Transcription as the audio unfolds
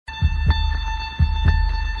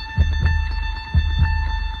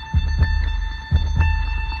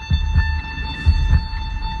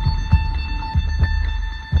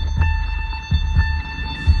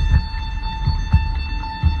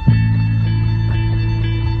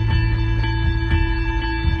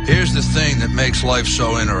here's the thing that makes life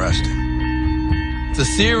so interesting. The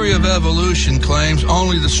theory of evolution claims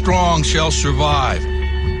only the strong shall survive.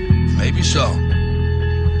 Maybe so.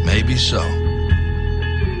 Maybe so.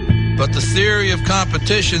 But the theory of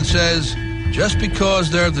competition says just because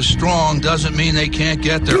they're the strong doesn't mean they can't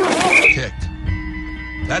get their kicked.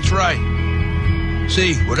 That's right.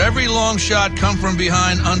 See, what every long shot come from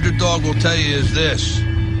behind underdog will tell you is this.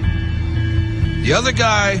 The other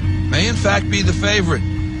guy may in fact be the favorite.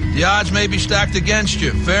 The odds may be stacked against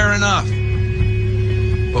you. Fair enough.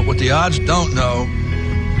 But what the odds don't know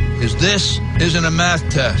is this isn't a math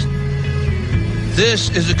test. This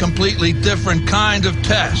is a completely different kind of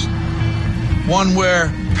test. One where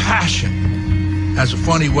passion has a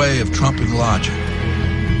funny way of trumping logic.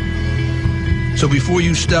 So before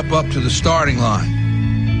you step up to the starting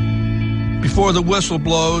line, before the whistle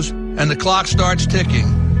blows and the clock starts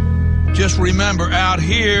ticking, just remember, out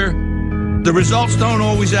here, the results don't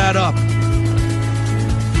always add up.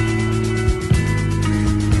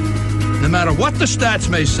 No matter what the stats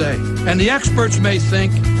may say, and the experts may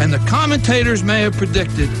think, and the commentators may have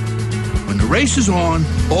predicted, when the race is on,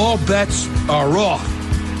 all bets are off.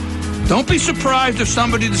 Don't be surprised if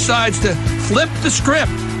somebody decides to flip the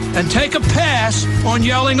script and take a pass on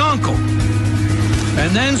yelling uncle.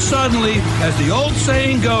 And then suddenly, as the old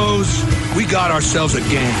saying goes, we got ourselves a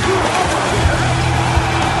game.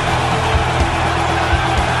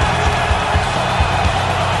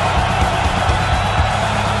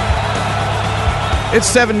 It's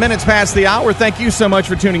 7 minutes past the hour. Thank you so much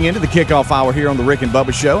for tuning in to the Kickoff Hour here on the Rick and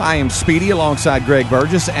Bubba Show. I am Speedy alongside Greg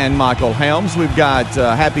Burgess and Michael Helms. We've got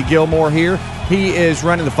Happy Gilmore here. He is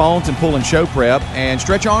running the phones and pulling show prep. And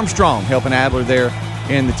Stretch Armstrong helping Adler there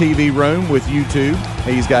in the TV room with YouTube.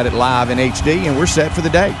 He's got it live in HD, and we're set for the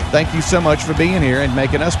day. Thank you so much for being here and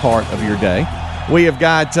making us part of your day. We have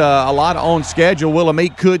got a lot on schedule.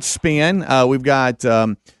 Willamette could spin. We've got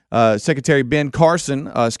Secretary Ben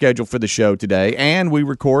Carson scheduled for the show today, and we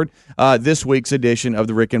record this week's edition of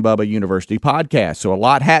the Rick and Bubba University podcast. So a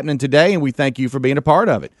lot happening today, and we thank you for being a part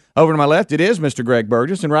of it. Over to my left, it is Mr. Greg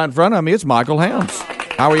Burgess, and right in front of me, it's Michael Helms.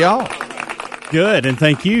 How are y'all? Good, and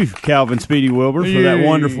thank you, Calvin Speedy Wilbur, for that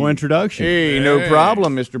wonderful introduction. Hey, no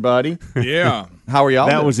problem, Mr. Buddy. Yeah. How are y'all?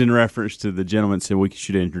 That was in reference to the gentleman said we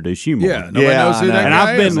should introduce you more. Yeah, nobody knows who that and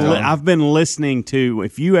guy is. I've been listening to,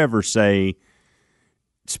 if you ever say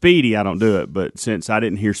Speedy, I don't do it, but since I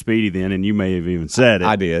didn't hear Speedy then, and you may have even said it.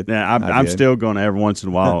 I did. I'm still going to every once in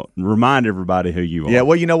a while remind everybody who you are. Yeah,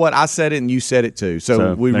 well, you know what? I said it and you said it too.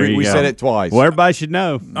 So we said it twice. Well, everybody should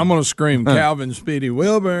know. I'm going to scream Calvin Speedy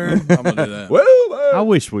Wilbur. I'm going to do that. Wilbur. I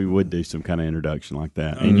wish we would do some kind of introduction like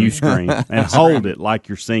that. And you scream and hold it like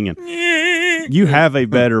you're singing. You have a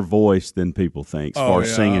better voice than people think as far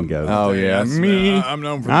as singing goes. Oh, yeah. I'm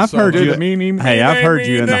known for the I've heard you. Hey, I've heard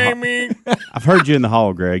you in the I've heard you in the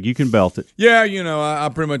hall, Greg. You can belt it. Yeah, I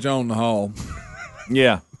pretty much own the hall.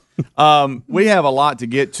 Yeah. We have a lot to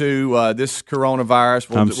get to. This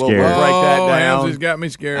coronavirus. I'm we'll scared. break that down. He's got me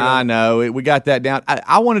scared. I know. We got that down.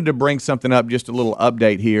 I wanted to bring something up, just a little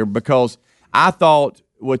update here, because I thought,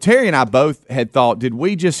 well, Terry and I both had thought, did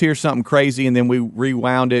we just hear something crazy and then we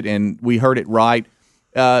rewound it and we heard it right?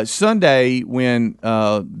 Sunday, when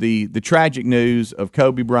the tragic news of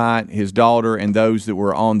Kobe Bryant, his daughter, and those that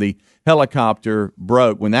were on the helicopter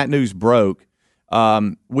broke, when that news broke,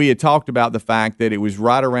 we had talked about the fact that it was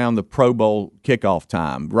right around the Pro Bowl kickoff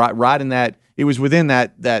time, right in that, it was within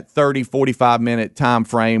that 30, 45-minute time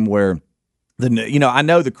frame where, I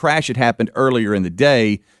know the crash had happened earlier in the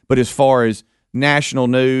day, but as far as national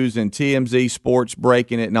news and TMZ Sports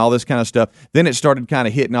breaking it and all this kind of stuff, then it started kind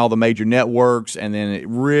of hitting all the major networks, and then it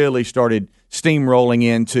really started steamrolling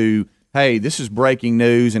into, hey, this is breaking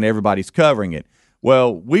news, and everybody's covering it.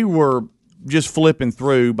 Well, we were just flipping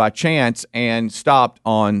through by chance and stopped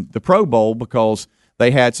on the Pro Bowl because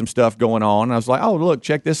they had some stuff going on. And I was like, oh, look,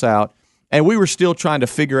 check this out. And we were still trying to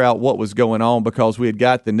figure out what was going on because we had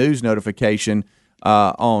got the news notification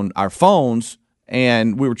on our phones,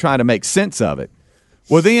 and we were trying to make sense of it.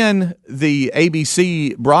 Well, then the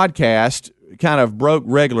ABC broadcast kind of broke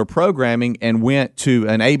regular programming and went to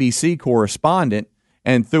an ABC correspondent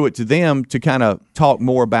and threw it to them to kind of talk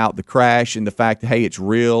more about the crash and the fact that, hey, it's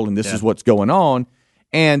real and this is what's going on.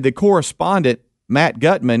 And the correspondent, Matt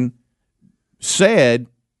Gutman, said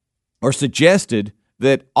or suggested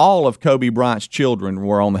that all of Kobe Bryant's children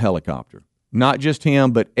were on the helicopter. Not just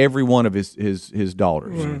him, but every one of his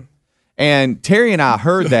daughters. Mm. And Terry and I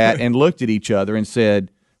heard that and looked at each other and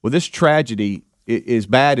said, well, this tragedy, as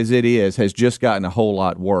bad as it is, has just gotten a whole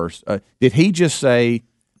lot worse. Did he just say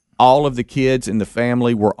all of the kids in the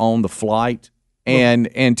family were on the flight?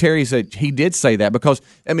 And Terry said he did say that because,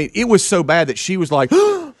 I mean, it was so bad that she was like,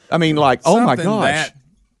 I mean, like, oh, my gosh.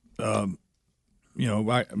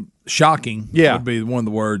 Shocking would be one of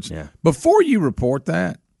the words. Yeah. Before you report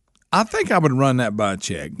that, I think I would run that by a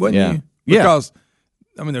check, wouldn't you? Yeah. Because,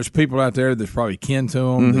 I mean, there's people out there that's probably kin to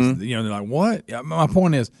them. They're like, what? My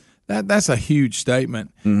point is, that's a huge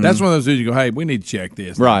statement. That's one of those dudes you go, hey, we need to check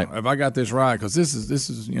this. Right. Now. If I got this right, because this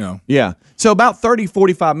is. Yeah. So about 30,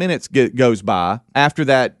 45 minutes goes by after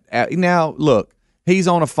that. Now, look, he's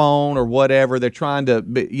on a phone or whatever. They're trying to,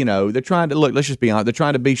 look, let's just be honest. They're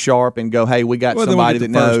trying to be sharp and go, hey, we got somebody that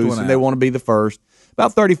knows, and they want to be the first.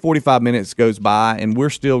 About 30, 45 minutes goes by, and we're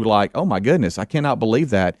still like, oh, my goodness, I cannot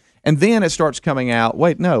believe that. And then it starts coming out,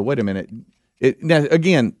 wait a minute. Now,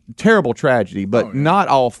 again, terrible tragedy, but not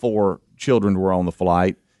all 4 children were on the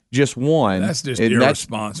flight, just one. That's just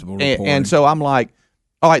irresponsible reporting. And so I'm like,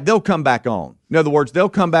 all right, they'll come back on. In other words, they'll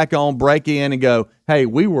come back on, break in, and go, hey,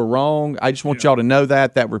 we were wrong. I just want y'all to know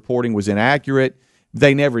that reporting was inaccurate.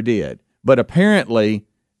 They never did. But apparently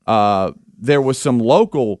there was some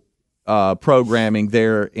local programming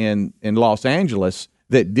there in Los Angeles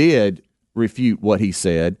that did refute what he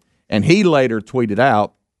said, and he later tweeted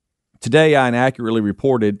out, today I inaccurately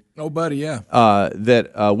reported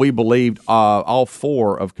that we believed all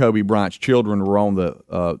 4 of Kobe Bryant's children were on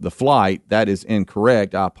the flight. That is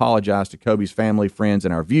incorrect. I apologize to Kobe's family, friends,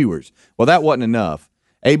 and our viewers. Well, that wasn't enough.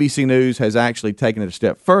 ABC News has actually taken it a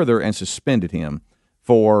step further and suspended him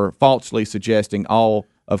for falsely suggesting all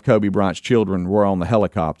of Kobe Bryant's children were on the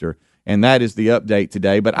helicopter. And that is the update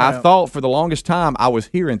today. But I thought for the longest time I was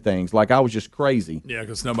hearing things like I was just crazy. Yeah,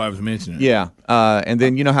 because nobody was mentioning it. Yeah. And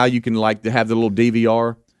then you know how you can like to have the little DVR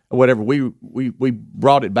or whatever. We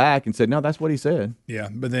brought it back and said, no, that's what he said. Yeah,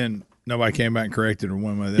 but then nobody came back and corrected or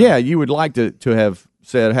one way or the other. Yeah, you would like to have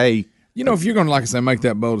said, hey. You know, if you're going to, like I say, make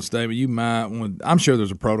that bold statement, you might want – I'm sure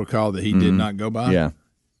there's a protocol that he did not go by. Yeah.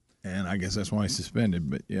 And I guess that's why he's suspended,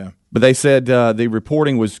 but yeah. But they said the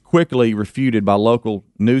reporting was quickly refuted by local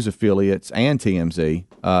news affiliates and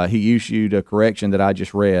TMZ. He issued a correction that I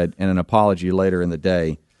just read and an apology later in the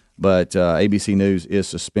day. But ABC News is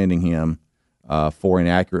suspending him for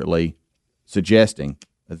inaccurately suggesting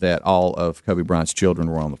that all of Kobe Bryant's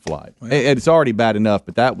children were on the flight. Well, it's already bad enough,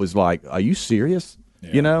 but that was like, are you serious?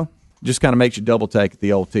 Yeah. You know? Just kind of makes you double take at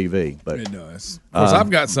the old TV. But it does. Of course, I've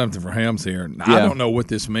got something for Helms here. I don't know what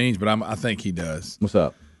this means, but I think he does. What's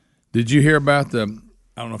up? Did you hear about I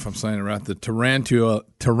don't know if I'm saying it right, the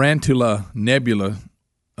Tarantula Nebula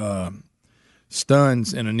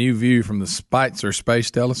stuns in a new view from the Spitzer Space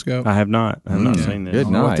Telescope? I have not. I have not seen this. Good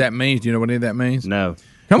night. What that means? Do you know what any of that means? No.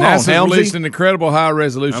 Come on, Helmsy. Released an incredible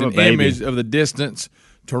high-resolution image of the distant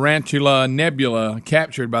Tarantula Nebula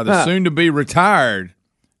captured by the soon-to-be retired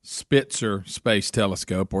Spitzer Space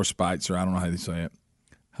Telescope, or Spitzer. I don't know how they say it.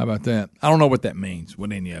 How about that? I don't know what that means,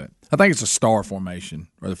 what any of it. I think it's a star formation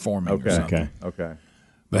or the forming or something. Okay.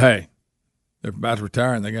 But, hey, they're about to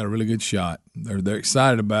retire, and they got a really good shot. They're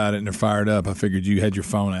excited about it, and they're fired up. I figured you had your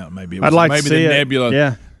phone out. Maybe it was, I'd like maybe to see the nebula. It.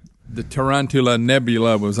 Yeah. The Tarantula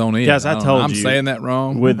Nebula was on it. Guys, I told you. I'm saying that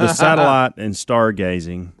wrong. With the satellite and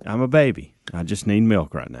stargazing, I'm a baby. I just need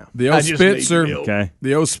milk right now. The old Spitzer,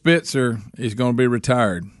 the old Spitzer is going to be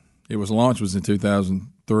retired. It was launched in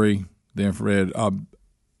 2003. The infrared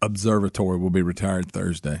observatory will be retired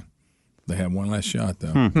Thursday. They have one last shot,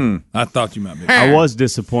 though. I thought you might be. I was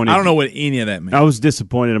disappointed. I don't know what any of that means. I was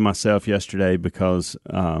disappointed in myself yesterday because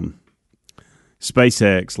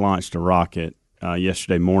SpaceX launched a rocket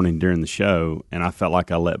yesterday morning during the show, and I felt like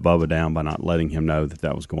I let Bubba down by not letting him know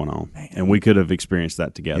that was going on. And we could have experienced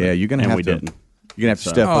that together. Yeah, you're going to have to. Didn't. You're going to have to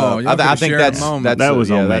step up. I think that was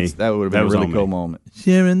on me. That would have been a really cool moment.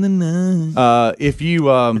 Sharing the night. If you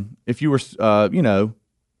were,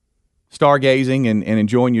 stargazing and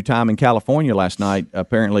enjoying your time in California last night,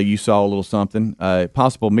 apparently you saw a little something. A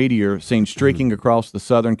possible meteor seen streaking across the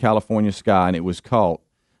Southern California sky, and it was caught.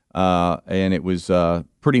 And it was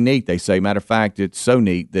pretty neat, they say. Matter of fact, it's so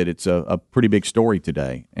neat that it's a pretty big story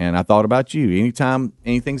today. And I thought about you. Anytime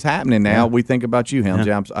anything's happening now, we think about you, Helms.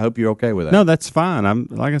 Yeah. I hope you're okay with that. No, that's fine.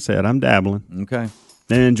 Like I said, I'm dabbling. Okay.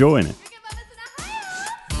 And enjoying it.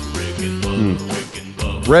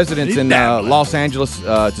 Residents in Los Angeles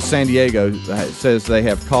to San Diego says they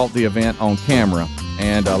have caught the event on camera,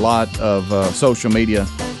 and a lot of social media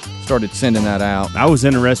started sending that out. I was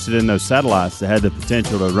interested in those satellites that had the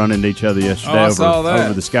potential to run into each other yesterday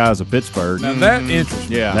over the skies of Pittsburgh. Now that interests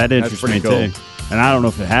me. Yeah, that interests me cool. too. And I don't know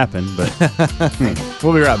if it happened, but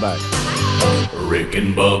we'll be right back. Rick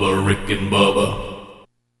and Bubba, Rick and Bubba.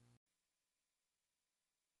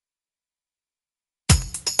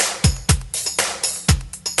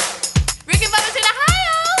 Rick and Bubba's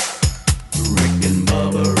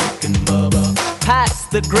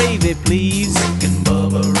the gravy, please. Rick and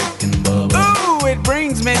Bubba, Rick and Bubba. Ooh, it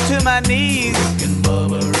brings me to my knees. Rick and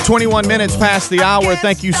Bubba, Rick 21 minutes past the hour.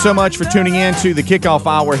 Thank you so much for tuning in to the Kickoff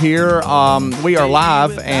Hour here. We are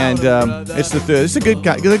live, and it's a good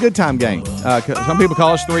time game. Some people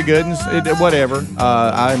call us Three Good Uns, whatever.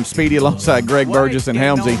 I'm Speedy alongside Greg Burgess and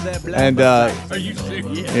Helmsy. And Are you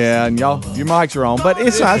serious? yeah, and y'all, your mics are on, but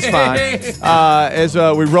it's fine. As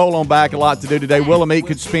we roll on back, a lot to do today. Willamette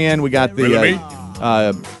could spin. We got the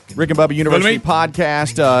Rick and Bubba University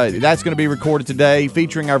podcast. That's going to be recorded today,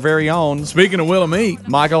 featuring our very own. Speaking of Willamette,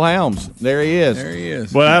 Michael Helms. There he is. there he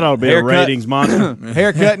is. Well, that ought to be Haircut. a ratings monster.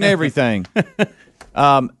 Haircut and everything.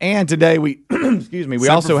 And today we, excuse me, we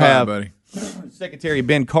Super also fine, have buddy. Secretary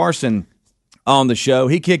Ben Carson on the show.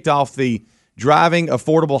 He kicked off the Driving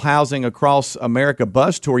Affordable Housing Across America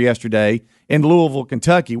bus tour yesterday in Louisville,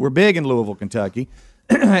 Kentucky. We're big in Louisville, Kentucky.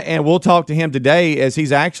 And we'll talk to him today as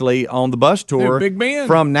he's actually on the bus tour Big Ben.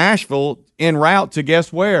 from Nashville en route to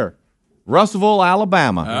guess where? Russellville,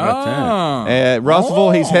 Alabama.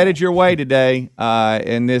 Russellville, he's headed your way today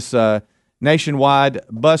in this nationwide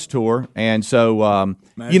bus tour. And so,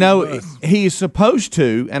 he's supposed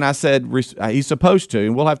to, and I said he's supposed to,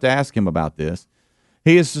 and we'll have to ask him about this.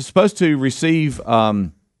 He is supposed to receive,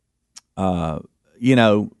 a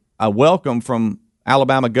welcome from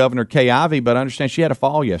Alabama Governor Kay Ivey, but I understand she had a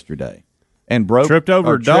fall yesterday and Tripped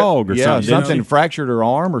over a dog or something, didn't something she? fractured her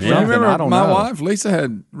arm or I something. remember I don't my know. wife, Lisa,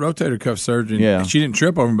 had rotator cuff surgery. Yeah. She didn't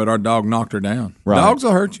trip over him, but our dog knocked her down. Right. Dogs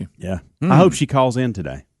will hurt you. Yeah. I hope she calls in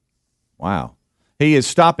today. Wow. He is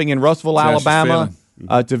stopping in Russellville, That's how she's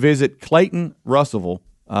Alabama, to visit Clayton Russellville.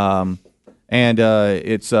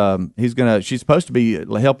 She's supposed to be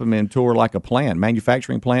helping him tour like a plant,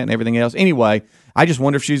 manufacturing plant and everything else. Anyway, I just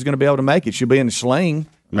wonder if she's going to be able to make it. She'll be in a sling.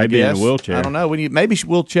 Maybe I in a guess. wheelchair. I don't know. Maybe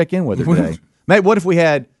we'll check in with her today. Maybe, what if we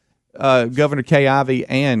had Governor Kay Ivey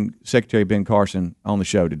and Secretary Ben Carson on the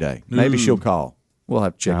show today? Maybe she'll call. We'll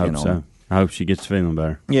have to check I in hope on so. her. I hope she gets feeling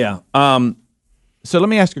better. Yeah. So let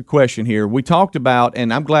me ask a question here. We talked about,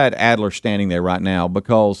 and I'm glad Adler's standing there right now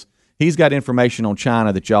because he's got information on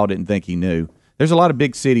China that y'all didn't think he knew. There's a lot of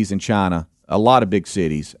big cities in China, a lot of big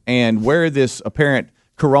cities, and where this apparent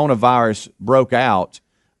coronavirus broke out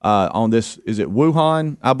on this, is it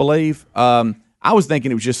Wuhan, I believe? I was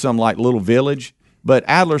thinking it was just some like little village, but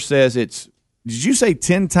Adler says it's. Did you say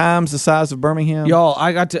 10 times the size of Birmingham? Y'all,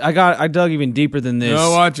 I dug even deeper than this.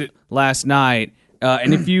 No, watch it. Last night,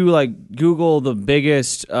 and if you Google the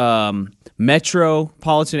biggest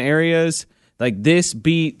metropolitan areas, this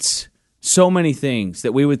beats so many things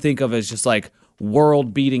that we would think of as just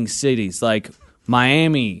world-beating cities, like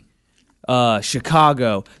Miami,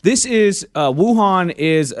 Chicago. This is Wuhan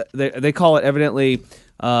is they call it evidently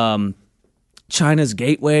China's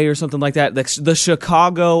gateway or something like that. The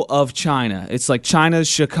Chicago of China. It's like China's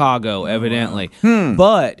Chicago, evidently.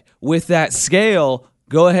 But with that scale,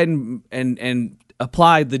 go ahead and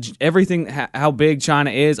apply everything how big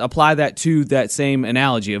China is. Apply that to that same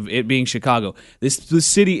analogy of it being Chicago. The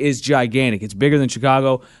city is gigantic. It's bigger than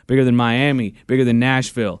Chicago, bigger than Miami, bigger than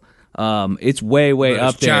Nashville. It's way But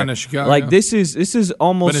up it's there. China, Chicago. This is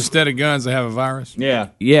almost. But instead of guns, they have a virus. Yeah.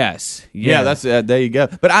 Yes. Yeah, that's there you go.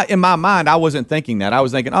 But in my mind, I wasn't thinking that. I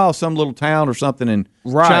was thinking, some little town or something in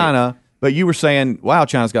China. But you were saying, wow,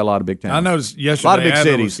 China's got a lot of big towns. I noticed yesterday. A lot of big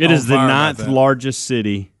Adler cities. was It on is the fire about 9th that. largest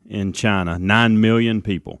city in China. 9 million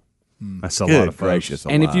people. That's a lot of folks. gracious.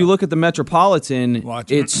 And if you look at the metropolitan,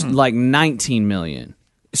 Watch it. it's like 19 million.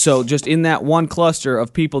 So just in that one cluster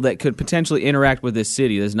of people that could potentially interact with this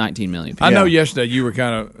city, there's 19 million people. I know yesterday you were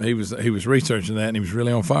he was researching that and he was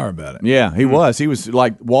really on fire about it. Yeah, he was. He was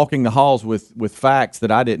walking the halls with facts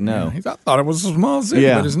that I didn't know. I thought it was a small city,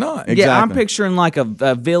 Yeah. but it's not. Exactly. Yeah, I'm picturing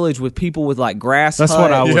a village with people with grass. That's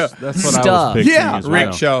what I was. huts. That's what I Stuff. was picturing. Yeah, as well.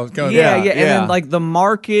 Rickshaw. Yeah, Yeah, and then the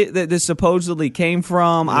market that this supposedly came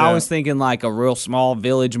from, I Yeah. was thinking a real small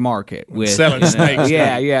village market with Selling snakes.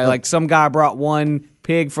 Yeah, like some guy brought one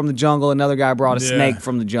pig from the jungle, another guy brought a Yeah. snake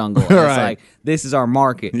from the jungle. And Right. It's like this is our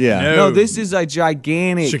market. Yeah. no, No. this is a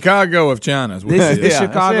gigantic. Chicago of China. Is what This it is the is. Yeah,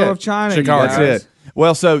 that's Chicago it. of China. Chicago. you That's guys. it.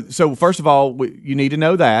 Well, so first of all, you need to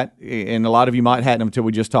know that, and a lot of you might hadn't until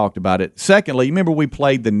we just talked about it. Secondly, you remember we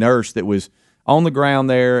played the nurse that was on the ground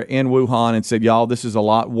there in Wuhan and said, "Y'all, this is a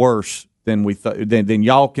lot worse than than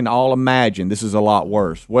y'all can all imagine. This is a lot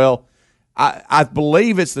worse." Well, I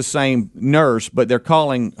believe it's the same nurse, but they're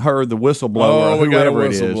calling her the whistleblower, Oh, or we got a whoever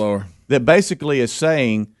it is, whistleblower. that basically is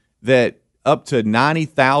saying that up to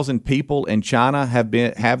 90,000 people in China have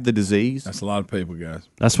the disease. That's a lot of people, guys.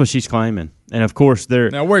 That's what she's claiming. And of course,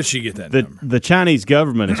 now where'd she get that number? The Chinese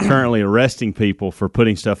government is currently arresting people for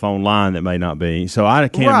putting stuff online that may not be. So I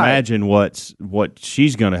can't imagine what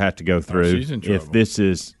she's going to have to go through she's in trouble. if this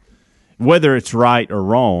is, whether it's right or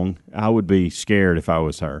wrong. I would be scared if I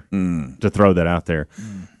was her to throw that out there.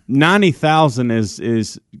 90,000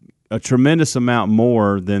 is a tremendous amount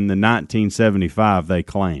more than the 1975 they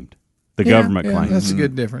claimed. The government claimed. That's a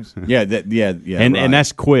good difference. And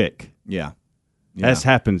that's quick. Yeah. That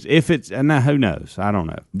happens. If it's, and now who knows? I don't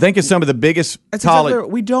know. Think of some of the biggest college.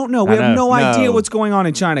 We don't know. We have no idea what's going on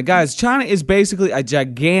in China, guys. China is basically a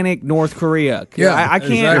gigantic North Korea. Yeah, I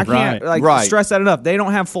can't exactly. stress that enough. They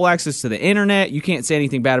don't have full access to the internet. You can't say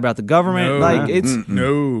anything bad about the government.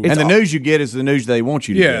 No. And the news you get is the news they want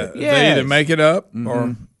you to get. They either make it up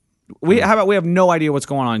or we have no idea what's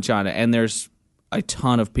going on in China, and there's a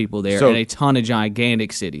ton of people there and a ton of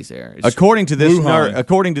gigantic cities there. According to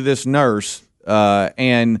this nurse.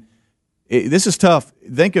 This is tough.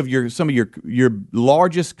 Think of some of your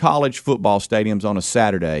largest college football stadiums on a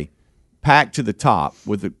Saturday, packed to the top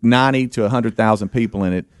with 90 to 100,000 people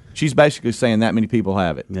in it. She's basically saying that many people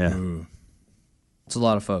have it. Yeah, it's a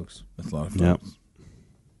lot of folks. That's a lot of folks. Yep.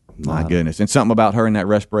 My goodness, and something about her in that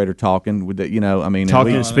respirator talking with the,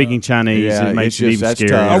 talking, speaking Chinese. It makes it even scarier.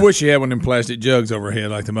 tough. I wish she had one of them plastic jugs over her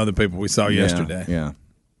head like them other people we saw yesterday. Yeah.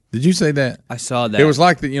 Did you say that? I saw that. It was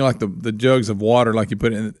like the jugs of water, like you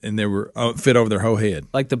put in, and they were fit over their whole head.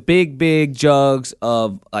 Like the big jugs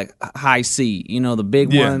of like high C. The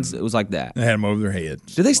big ones. It was like that. They had them over their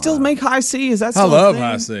heads. Do they still make high C? Is that I still love a thing?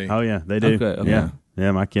 high C. Oh yeah, they do. Okay.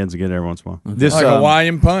 Yeah, my kids get every once in a while. This like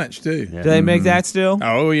Hawaiian Punch too. Do they make that still?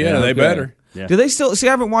 Oh yeah, they better. Yeah. Do they still see?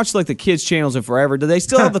 I haven't watched like the kids channels in forever. Do they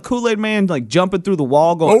still have the Kool-Aid Man like jumping through the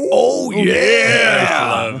wall going? Oh yeah,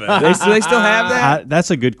 I love it. Do they still have that?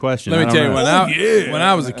 That's a good question. Let me tell you, when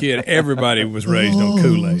I was a kid, everybody was raised on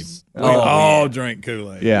Kool-Aid. We all drank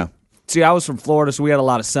Kool-Aid. Yeah. See, I was from Florida, so we had a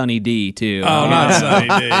lot of Sunny D too. Oh, not Sunny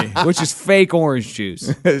D. Which is fake orange juice.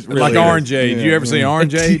 Like Orangeade. Did you ever see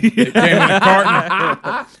Orangeade? It came in a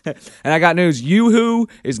carton. And I got news: Yoo-hoo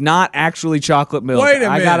is not actually chocolate milk. Wait a minute.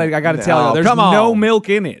 I gotta tell you, there's come on. no milk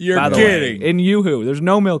in it. You're by the kidding. way. In Yoo-hoo, there's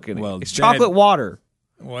no milk in it. Well, it's Dad- chocolate water.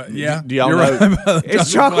 What? Yeah. Do y'all You're know- right about the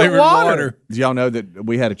It's chocolate flavored water. Did y'all know that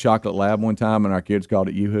we had a chocolate lab one time and our kids called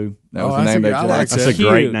it Yoo-hoo? That was the that's name a of good- I it. like That's that. a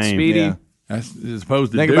great Cute, name. Speedy. Yeah. That's as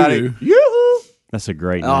opposed to Think doo-doo. about it. Yoo-hoo! That's a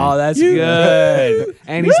great name. Oh, that's good.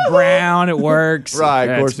 And he's brown. It works. Right, of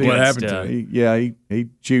That's course. good What happened to stuff. him? He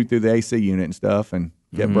chewed through the AC unit and stuff and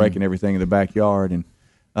kept breaking everything in the backyard. And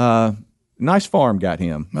nice farm got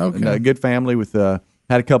him. Okay. And a good family with had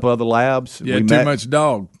a couple other labs. Yeah, too much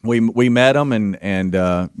dog. We met them and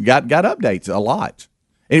got updates a lot.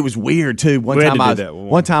 And it was weird too. One We had time to I do was, that.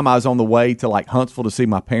 one time I was on the way to like Huntsville to see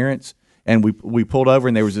my parents. And we pulled over,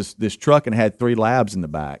 and there was this truck, and it had 3 labs in the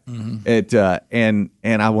back. And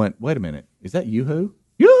I went, wait a minute, is that Yoo-hoo?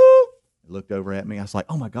 Yoo-hoo! He looked over at me. I was like,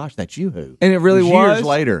 oh my gosh, that's Yoo-hoo. And it really Years was?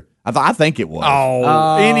 later, I think it was.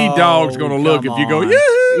 Oh, any dog's going to look if you go, on. yeah.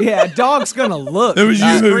 Yeah, a dog's gonna look. It was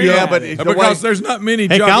you, yeah, but it's the because way- there's not many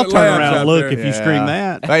Heck, I'll chocolate turn labs around out and look there. if you scream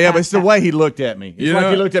that. Yeah, but it's the way he looked at me. It's You like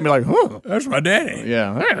know- he looked at me like, huh. That's my daddy.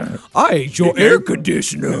 Yeah. I ate your air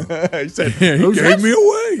conditioner. He said, He gave me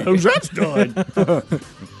away. who's that stud?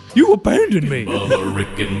 You abandoned me. Bubba,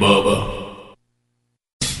 Rick and Bubba.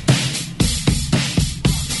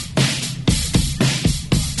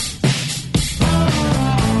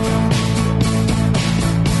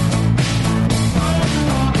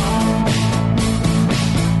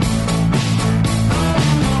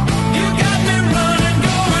 You got me running,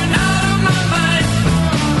 going out of my mind.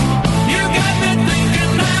 You got me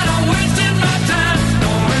thinking that I'm wasting my time.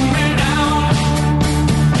 Don't bring me down.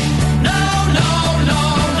 No, no, no,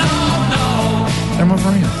 no, no. They're my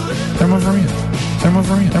friends. They're my friends. They're my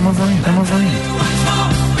friends. They're my friends. They're my friends. Once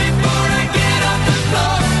more before I get off the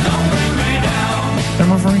floor. Don't bring me down.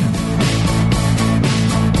 They're my friends.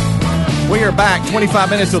 We are back, 25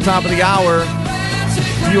 minutes till top of the hour.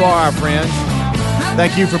 You are our friends.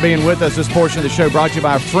 Thank you for being with us. This portion of the show brought to you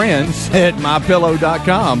by our friends at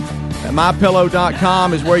MyPillow.com.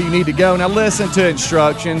 MyPillow.com is where you need to go. Now listen to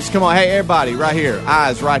instructions. Come on, hey, everybody, right here.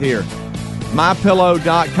 Eyes right here.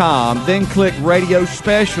 MyPillow.com. Then click Radio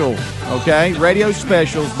Special, okay? Radio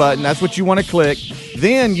Specials button. That's what you want to click.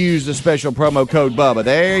 Then use the special promo code BUBBA.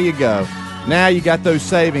 There you go. Now you got those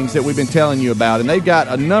savings that we've been telling you about. And they've got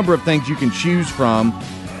a number of things you can choose from,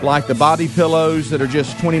 like the body pillows that are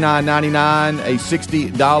just $29.99, a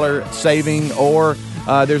 $60 saving, or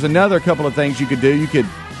there's another couple of things you could do. You could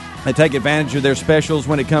take advantage of their specials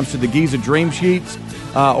when it comes to the Giza Dream Sheets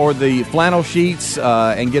or the flannel sheets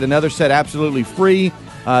and get another set absolutely free.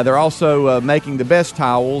 They're also making the best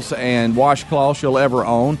towels and washcloths you'll ever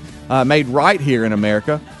own, made right here in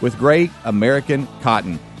America with great American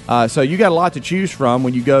cotton. So you got a lot to choose from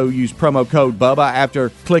when you go use promo code Bubba after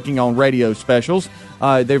clicking on radio specials.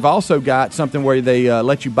 They've also got something where they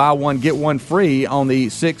let you buy one, get one free on the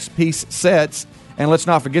 6-piece sets. And let's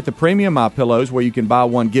not forget the premium MyPillows where you can buy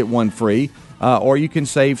one, get one free. Or you can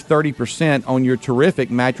save 30% on your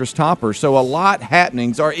terrific mattress topper. So a lot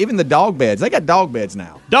happenings, or even the dog beds. They got dog beds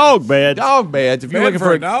now. Dog beds. Dog beds. If you're looking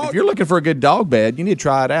for a dog? If you're looking for a good dog bed, you need to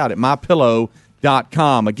try it out at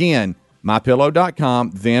mypillow.com. Again,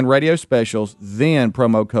 mypillow.com, then radio specials, then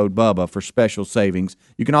promo code Bubba for special savings.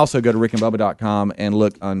 You can also go to rickandbubba.com and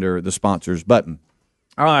look under the sponsors button.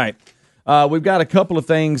 All right. We've got a couple of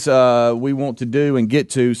things we want to do and get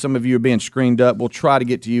to. Some of you are being screened up. We'll try to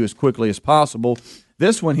get to you as quickly as possible.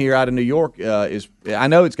 This one here out of New York is, I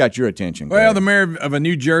know it's got your attention. Greg. Well, the mayor of a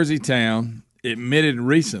New Jersey town admitted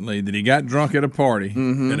recently that he got drunk at a party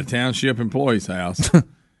at a township employee's house.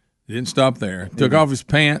 He didn't stop there. Took off his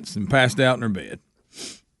pants and passed out in her bed.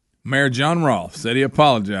 Mayor John Rolfe said he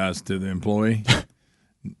apologized to the employee.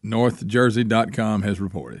 NorthJersey.com has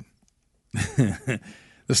reported.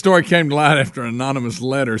 The story came to light after an anonymous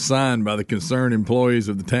letter signed by the concerned employees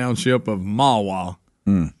of the township of Mahwah.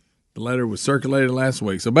 The letter was circulated last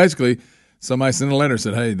week. So basically, somebody sent a letter and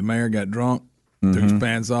said, hey, the mayor got drunk, took his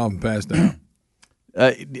pants off, and passed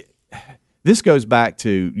out. This goes back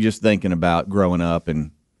to just thinking about growing up,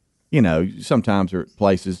 and, you know, sometimes there are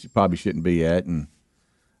places you probably shouldn't be at. And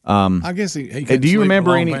I guess he couldn't do you sleep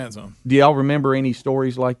remember with long any? pants on. Do y'all remember any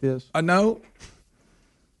stories like this? No.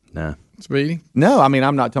 Nah. Speedy? No, I mean,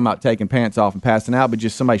 I'm not talking about taking pants off and passing out, but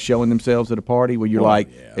just somebody showing themselves at a party where you're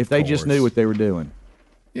if they just knew what they were doing.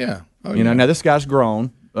 Yeah. Oh, You know, now this guy's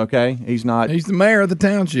grown, okay? He's not. He's the mayor of the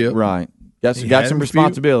township. Right. Got He got had some a few-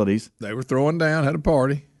 responsibilities. They were throwing down, had a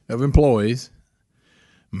party of employees.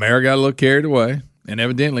 Mayor got a little carried away. And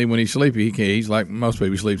evidently, when he's sleepy, he's like most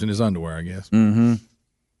people, he sleeps in his underwear, I guess. Mm-hmm.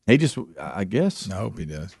 He just, I guess. I hope he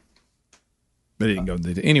does. But he didn't go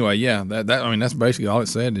into anyway. Yeah, that's basically all it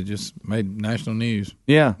said. It just made national news.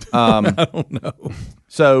 Yeah, I don't know.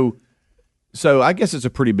 So I guess it's a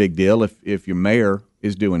pretty big deal if your mayor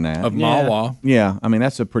is doing that Of Mahwah. Yeah, I mean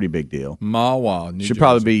that's a pretty big deal. Mahwah, New Should Jersey.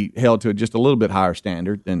 probably be held to just a little bit higher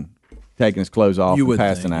standard than taking his clothes off You and would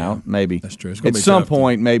passing think, out. yeah. Maybe That's true. It's gonna At be some tough,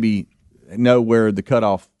 point, maybe know where the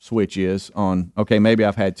cutoff switch is on. Okay, maybe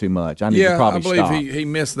I've had too much. I need to probably I believe stop. he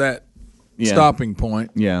missed that Yeah. stopping point.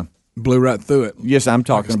 Yeah. Blew right through it. Yes, I'm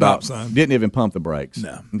talking stop about. sign. Didn't even pump the brakes.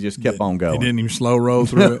 No. He just kept on He going. didn't even slow roll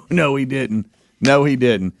through it. No, he didn't. No, he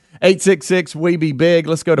didn't. 866 We Be Big.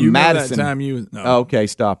 Let's go to You remember Madison. that time you? No. Oh, okay,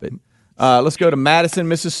 stop it. Let's go to Madison,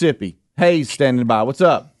 Mississippi. Hayes standing by. What's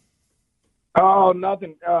up? Oh,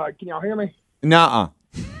 nothing. Can y'all hear me? Nuh-uh.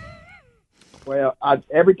 Well,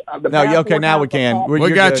 No, okay, now we can. We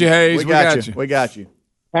You're got good. you, Hayes. We We got got you. you. We got you.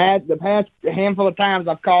 The past handful of times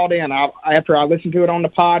I've called in, after I listen to it on the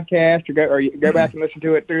podcast or you go back and listen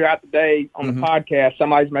to it throughout the day on the podcast,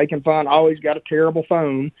 somebody's making fun. Always got a terrible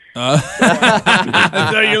phone. So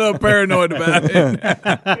you're a little paranoid about it. yeah.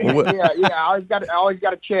 I always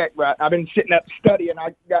got to check. But I've been sitting up studying.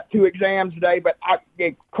 I got 2 exams today, but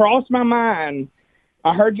it crossed my mind.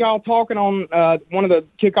 I heard y'all talking on one of the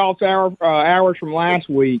kickoff hours from last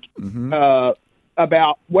week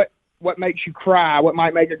about what makes you cry, what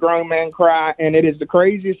might make a grown man cry, and it is the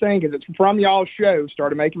craziest thing because it's from y'all's show.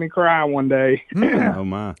 Started making me cry one day. Oh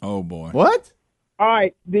my! Oh boy! What? All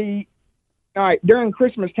right, during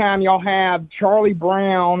Christmas time, y'all have Charlie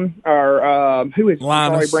Brown or who is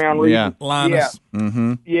Linus. Charlie Brown? Yeah. Linus.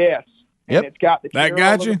 Mm-hmm. Yes. Yep. And it's got the That Carol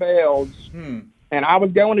got of you? the Bells. And I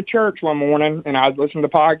was going to church one morning, and I was listening to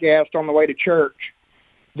the podcast on the way to church.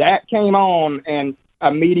 That came on, and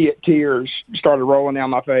immediate tears started rolling down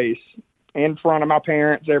my face in front of my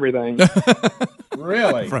parents, everything.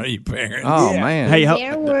 Really? In front of your parents. Oh, Yeah. man. Hey,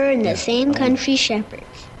 There were in the same country shepherds.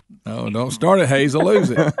 Oh, don't start it, Hayes. I'll lose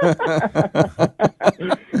it.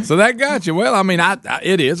 So that got you. Well, I mean,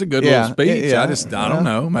 it is a good Yeah, little speech. yeah. I don't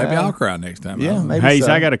know. Maybe I'll cry next time. I Yeah, don't know. maybe Hayes,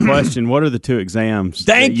 so. I got a question. What are the 2 exams?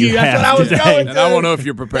 Thank that you. That's what have I was today? going And I want to know if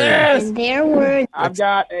you're prepared. And there were I've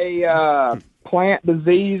got a plant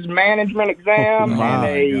disease management exam My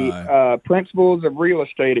and a principles of real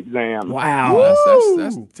estate exam. Wow.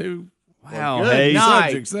 That's 2 Wow, Good Hayes. night.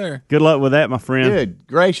 subjects there. Good luck with that, my friend. Good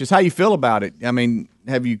gracious. How you feel about it? I mean,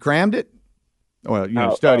 have you crammed it? Well,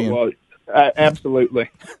 studying. Well, absolutely.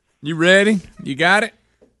 You ready? You got it?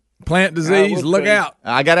 Plant disease, we'll look see. out.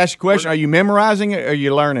 I got to ask you a question. Are you memorizing it or are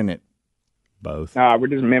you learning it? Both. We're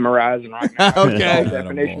just memorizing right now. Okay.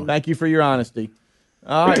 Definition. Thank you for your honesty.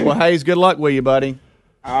 All right. Well, Hayes, good luck with you, buddy.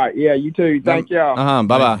 All right, yeah, you too. Thank y'all.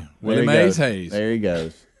 Bye bye. Willie Mays Hayes. There he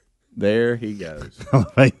goes. There he goes.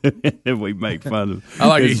 We make fun of I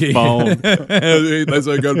like his it. phone. That's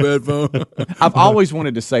I got a bad phone. I've always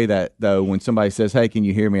wanted to say that, though, when somebody says, hey, can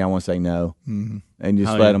you hear me? I want to say no. Mm-hmm. And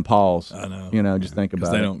just let them pause. I know. You know, just think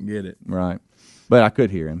about it. They don't get it. Right. But I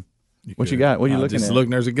could hear him. What you got? What are you looking just at?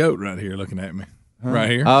 Looking, there's a goat right here looking at me. Right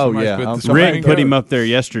here. Oh, Somebody's yeah. put the Rick spring put him goat. up there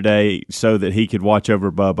yesterday so that he could watch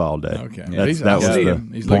over Bubba all day. Okay. That was see the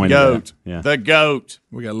him. He's point looking of goat. that. Yeah. The goat.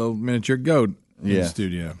 We got a little miniature goat in the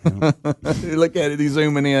studio. Look at it. He's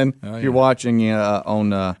zooming in. If you're watching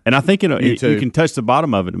on And I think you YouTube. can touch the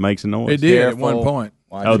bottom of it. It makes a noise. It did at Careful. one point.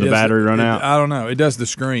 Oh, the battery run out? I don't know. It does the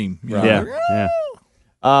scream. You know? Yeah.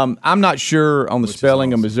 I'm not sure on the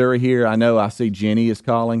spelling of Missouri here. I know I see Jenny is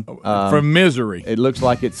calling. From Misery. It looks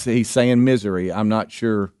like he's saying misery. I'm not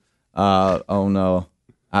sure on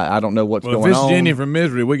I don't know what's Well, going if it's on. Jenny from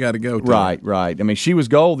Misery, we got to go to Right. I mean, she was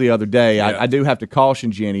gold the other day. Yeah. I do have to caution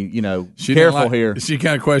Jenny, She careful didn't here. She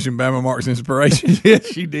kind of questioned Bama Mark's inspiration. Yes,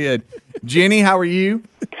 she did. Jenny, how are you?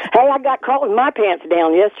 Hey, I got caught with my pants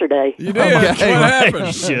down yesterday. You did? Okay. What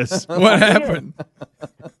happened? Just What happened?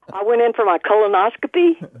 I went in for my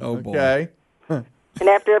colonoscopy, Oh, boy. Okay. and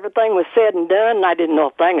after everything was said and done, and I didn't know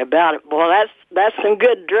a thing about it. Boy, that's some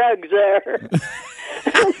good drugs there.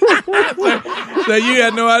 So you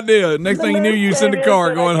had no idea. Next thing you knew, you was in the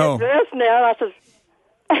car going home. Dressed now, and I said,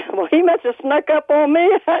 well, he must have snuck up on me.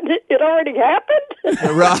 It already happened.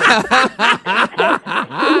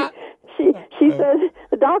 Right. She said,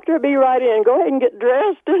 the doctor will be right in. Go ahead and get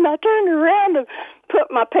dressed. And I turned around to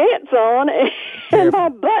put my pants on, and my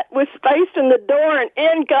butt was facing the door, and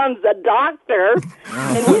in comes the doctor.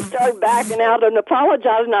 And he started backing out and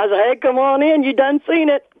apologizing. I said, hey, come on in. You done seen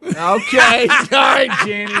it. Okay. All right,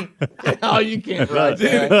 Jenny. Oh, you can't write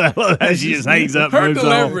that. she just hangs up, Her moves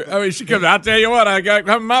delivery. on. I mean, she comes. I tell you what, I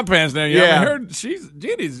got my pants down. Yeah. I mean,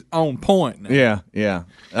 Jenny's on point. Now. Yeah.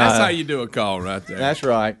 That's how you do a call right there. That's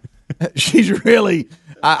right. She's really.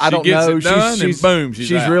 I She don't gets know. it done, and boom,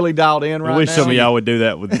 she's out. really dialed in right I wish now. some of y'all would do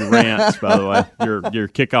that with your rants, by the way. Your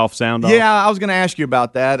kickoff sound off. Yeah, I was going to ask you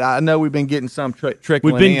about that. I know we've been getting some trickling.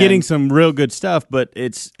 We've been in. getting some real good stuff, but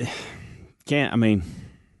it's can't. I mean,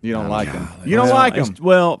 You don't like them. You don't like them.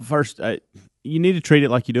 Well, first, you need to treat it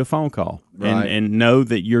like you do a phone call, Right. and know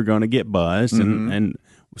that you're going to get buzzed, and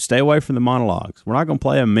stay away from the monologues. We're not going to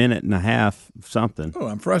play a minute and a half of something. Oh,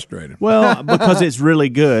 I'm frustrated. Well, because it's really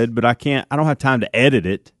good, but I don't have time to edit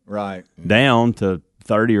it Right. down to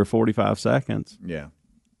 30 or 45 seconds. Yeah.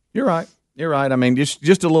 You're right. You're right. I mean,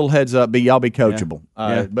 just a little heads up. Y'all be coachable.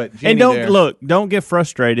 Yeah. But Jenny And don't get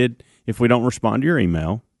frustrated if we don't respond to your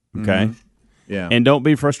email. Okay. Yeah. And don't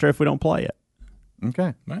be frustrated if we don't play it.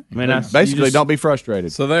 Okay. I mean, Basically, don't be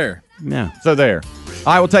frustrated. So there. Yeah. So there.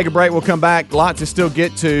 All right, we'll take a break. We'll come back. Lots to still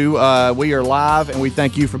get to. We are live, and we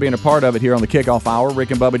thank you for being a part of it here on the Kickoff Hour.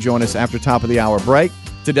 Rick and Bubba join us after top of the hour break.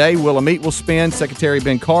 Today, Willamette will spin. Secretary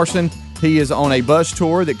Ben Carson, he is on a bus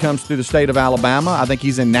tour that comes through the state of Alabama. I think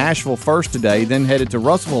he's in Nashville first today, then headed to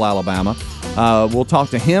Russellville, Alabama. We'll talk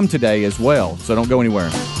to him today as well, so don't go anywhere.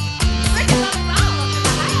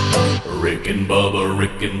 Rick and Bubba,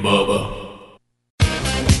 Rick and Bubba.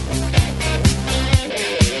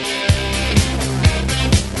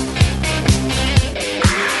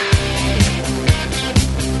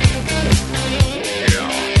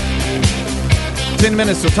 Yeah. 10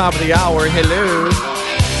 minutes till top of the hour. Hello.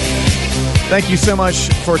 Thank you so much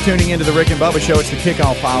for tuning into the Rick and Bubba Show. It's the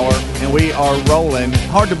Kickoff Hour, and we are rolling.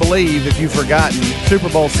 Hard to believe if you've forgotten, Super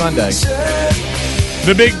Bowl Sunday.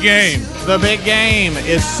 The big game. The big game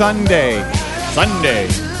is Sunday.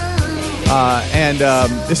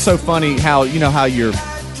 It's so funny how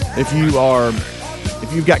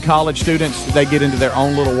if you've got college students, they get into their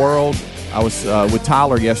own little world. I was with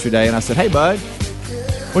Tyler yesterday, and I said, "Hey, bud,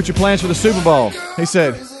 what's your plans for the Super Bowl?" He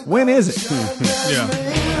said, "When is it?" Yeah.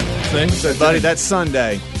 See? I said, "Buddy, that's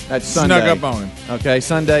Sunday. That's Sunday." Snuck up on him. Okay,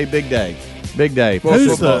 Sunday, big day. Big day.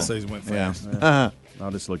 Football season went fast. Yeah. I'll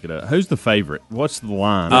just look it up. Who's the favorite? What's the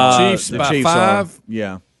line? Chiefs The by Chiefs 5. are,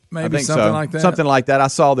 yeah. Maybe I think something so. like that. Something like that. I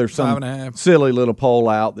saw there's some 5.5. silly little poll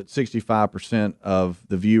out that 65% of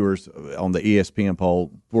the viewers on the ESPN poll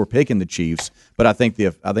were picking the Chiefs, but I think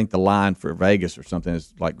the line for Vegas or something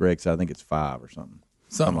is like Greg said. I think it's 5 or something.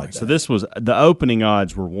 Something like that. So this was the opening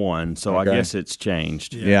odds were 1, so Okay. I guess it's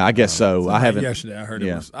changed. Yeah, I guess so. I haven't. Yesterday, I heard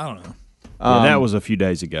it was. I don't know. Yeah, that was a few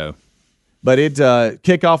days ago. But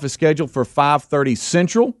kickoff is scheduled for 5:30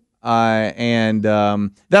 Central, and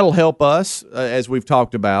that'll help us as we've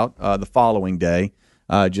talked about the following day,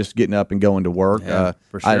 just getting up and going to work. Yeah,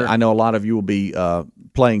 for sure. I know a lot of you will be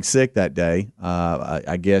playing sick that day.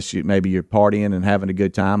 I guess maybe you're partying and having a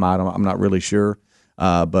good time. I'm not really sure.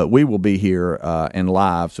 But we will be here and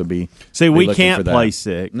live. So we can't play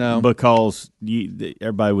sick, because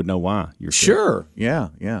everybody would know why you're sick. Sure, yeah.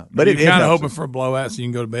 But you're kind of hoping for a blowout so you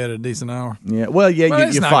can go to bed at a decent hour. Yeah, well, you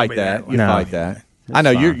fight that. You fight that. I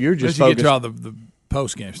know you're just focused. focused. You get to all the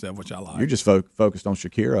post game stuff, which I like. You're just focused on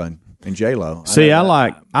Shakira and J-Lo. See, I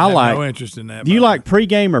like. No interest in that. Do you like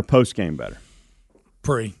pregame or postgame better?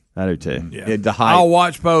 Pre. I do too. Yeah. The hype. I'll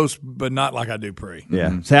watch post, but not like I do pre.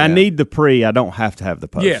 Yeah. See, I need the pre. I don't have to have the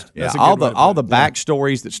post. Yeah. All the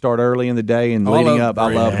backstories that start early in the day and leading up.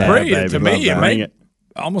 I love that. Pre to me, it made it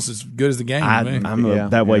almost as good as the game. I'm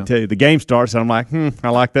that way too. The game starts, and I'm like, I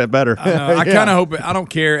like that better. I kind of hope it. I don't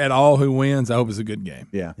care at all who wins. I hope it's a good game.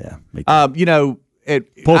 Yeah. Me too.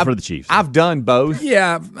 Pull for the Chiefs. I've done both.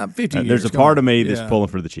 Yeah, 50 years. There's a part of me that's pulling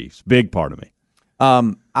for the Chiefs. Big part of me.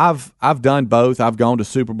 I've done both. I've gone to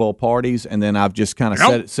Super Bowl parties, and then I've just kind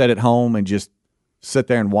of sat at home and just sit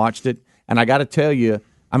there and watched it. And I got to tell you,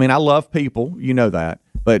 I mean, I love people, you know that,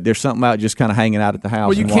 but there's something about just kind of hanging out at the house.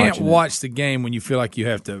 Well, you and can't watching watch the game when you feel like you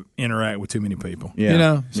have to interact with too many people. Yeah. You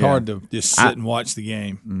know, it's hard to just sit and watch the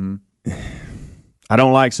game. Mm-hmm. I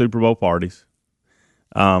don't like Super Bowl parties.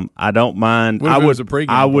 I don't mind. I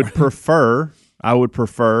would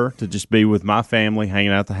prefer to just be with my family,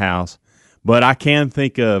 hanging out at the house. But I can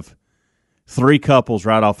think of 3 couples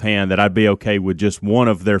right offhand that I'd be okay with just one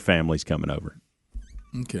of their families coming over.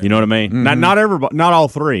 Okay. You know what I mean? Mm-hmm. Not everybody, not all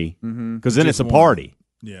 3, because then it's a party.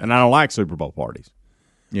 Yeah. And I don't like Super Bowl parties.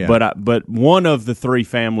 Yeah. But one of the 3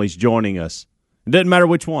 families joining us, it doesn't matter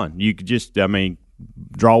which one. You could just,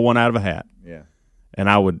 draw one out of a hat. Yeah. And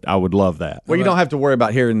I would love that. Well, you don't have to worry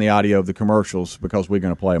about hearing the audio of the commercials because we're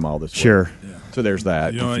going to play them all this week. Sure. Yeah. So there's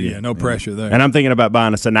that. No pressure there. And I'm thinking about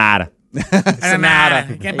buying a Sonata.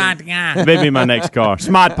 Sonata. Maybe my next car.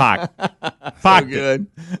 Smart Pack. So good.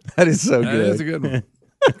 That is so good. That is a good one.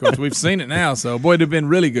 Of course, we've seen it now. So, boy, it'd have been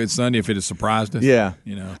really good Sunday if it had surprised us. Yeah.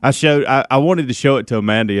 You know, I wanted to show it to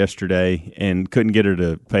Amanda yesterday and couldn't get her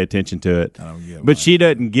to pay attention to it. I don't get but she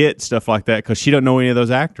doesn't get stuff like that because she don't know any of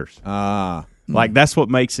those actors. Like that's what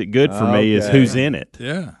makes it good for me is who's in it.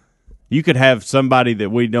 Yeah. You could have somebody that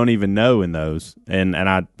we don't even know in those, and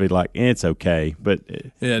I'd be like, it's okay. But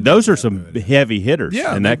those are some heavy hitters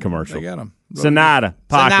in that commercial. They got them. Sonata,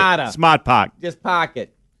 Pocket, Smart Pack. Just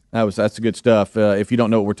Pocket. That's good stuff. If you don't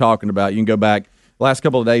know what we're talking about, you can go back. Last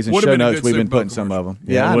couple of days in show notes, we've been putting some of them.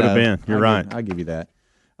 Yeah, it would have been. You're right. I'll give you that.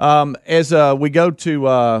 As we go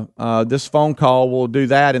to this phone call, we'll do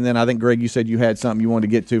that, and then I think, Greg, you said you had something you wanted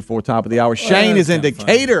to get to for top of the hour. Shane is in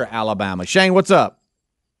Decatur, Alabama. Shane, what's up?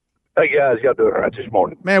 Hey, guys, y'all doing all right this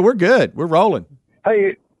morning? Man, we're good. We're rolling.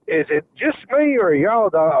 Hey, is it just me or y'all,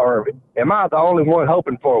 or am I the only one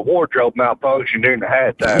hoping for a wardrobe malfunction during the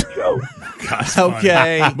halftime show?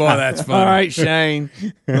 Okay. Boy, that's funny. All right, Shane.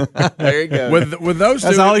 There you go. With those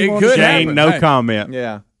That's two, all he it wanted could to say. happen. No comment.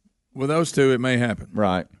 Yeah. With those two, it may happen.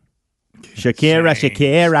 Right. Shakira.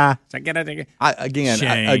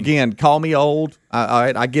 Again, call me old.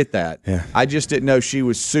 I get that. Yeah. I just didn't know she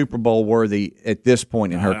was Super Bowl worthy at this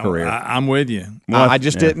point in her career. I'm with you. I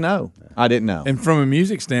just didn't know. I didn't know. And from a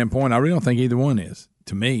music standpoint, I really don't think either one is.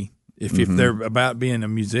 To me, if they're about being a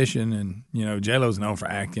musician, and J-Lo's known for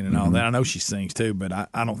acting and all that, I know she sings too. But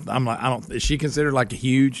I don't. Is she considered like a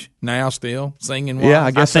huge now still singing? Yeah, I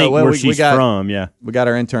guess I think so. Well, where we she's got, from. Yeah, we got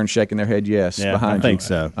our intern shaking their head. Yes, yeah, behind I think you.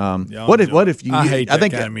 so. What if you? I hate that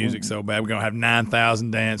think kind of music so bad. We're gonna have 9,000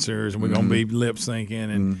 dancers, and we're gonna be lip syncing,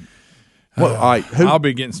 and all right, I'll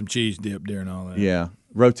be getting some cheese dip during all that. Yeah.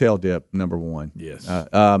 Rotel dip, number 1. Yes.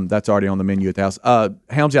 That's already on the menu at the house.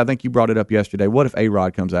 Helmsy, I think you brought it up yesterday. What if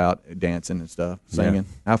A-Rod comes out dancing and stuff, singing? Yeah.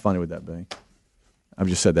 How funny would that be? I've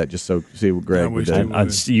just said that just so see what Greg would do.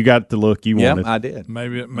 You got the look you wanted. I did.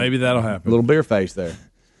 Maybe that'll happen. A little beer face there.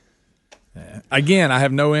 Again, I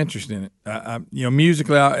have no interest in it.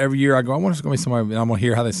 Musically, every year I go, I wonder if it's going to be somebody, I'm going to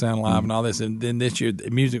hear how they sound live and all this. And then this year,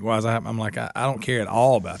 music-wise, I'm like, I don't care at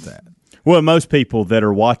all about that. Well, most people that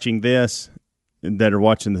are watching this, that are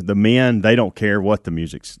watching the men, they don't care what the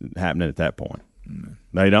music's happening at that point.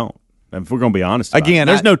 They don't. And if we're going to be honest about again,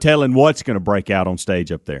 there's no telling what's going to break out on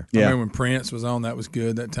stage up there. Yeah. I remember when Prince was on, that was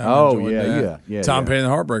good that time. Oh, I enjoyed that. yeah. Tom Petty and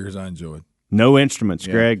the Heartbreakers I enjoyed. No instruments,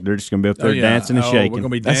 Greg. They're just going to be up there dancing and shaking. We're going to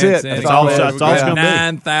be That's dancing. it. That's all it's going to be.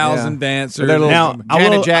 9,000 dancers. Now,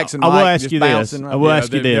 Janet Jackson. I will Mike ask you just this. bouncing I will right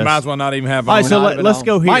ask you They this. might as well not even have All right, on. so Not even let's on.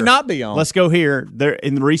 go here. Might not be on. Let's go here. There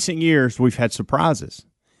in recent years, we've had surprises.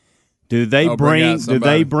 Do they bring out Do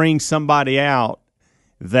they bring somebody out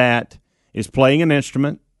that is playing an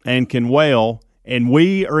instrument and can wail? And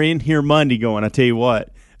we are in here Monday going, I tell you what,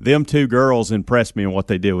 them two girls impressed me in what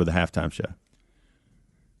they did with the halftime show.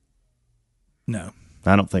 No.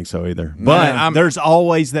 I don't think so either. But there's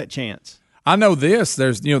always that chance. I know this.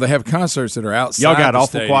 There's, they have concerts that are outside. Y'all got the awful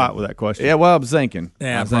stadium. quiet with that question. Yeah, well, I was thinking.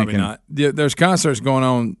 Yeah, probably not. There's concerts going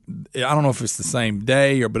on. I don't know if it's the same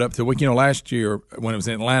day but up to the week. Last year when it was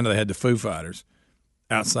in Atlanta, they had the Foo Fighters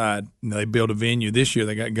outside. They built a venue. This year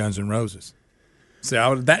they got Guns N' Roses.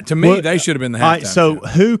 So that to me, they should have been the halftime. All right, so show.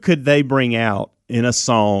 who could they bring out in a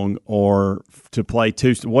song or to play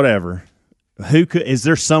whatever? Is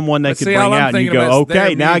there someone they could bring out and you go,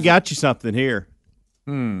 okay, now I got you something here?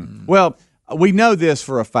 Well, we know this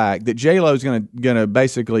for a fact that J-Lo's gonna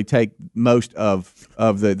basically take most of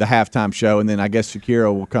the halftime show, and then I guess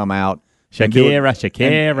Shakira will come out.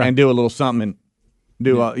 Shakira. And do a little something and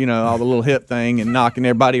do all the little hip thing and knocking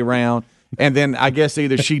everybody around. And then I guess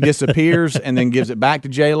either she disappears and then gives it back to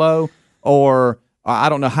J-Lo, or I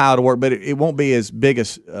don't know how it'll work, but it won't be as big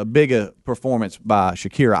a performance by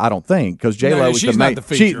Shakira, I don't think, because J-Lo is she's not the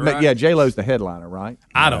feature, right? Yeah, J-Lo's the headliner, right?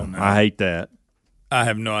 I don't know. I hate that. I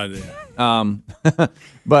have no idea.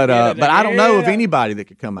 But I don't know of anybody that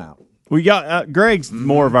could come out. We got Greg's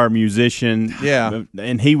more of our musician,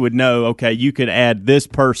 and he would know. Okay, you could add this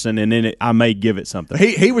person, and then I may give it something.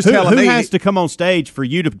 He was telling me who has to come on stage for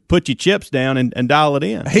you to put your chips down and dial it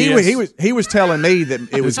in. He was telling me that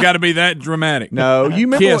It's got to be that dramatic. No, you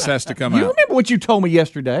remember Kiss has to come out. You remember what you told me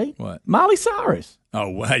yesterday? What? Miley Cyrus. Oh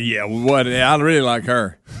well, yeah. What? I really like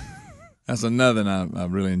her. That's another one I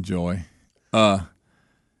really enjoy.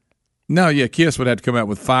 No, yeah, Kiss would have to come out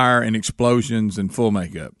with fire and explosions and full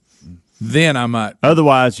makeup. Then I might.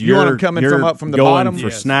 Otherwise, you want them coming from the going bottom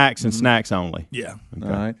for snacks and snacks only. Yeah. Okay.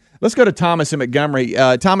 All right. Let's go to Thomas in Montgomery.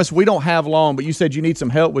 Thomas, we don't have long, but you said you need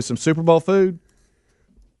some help with some Super Bowl food.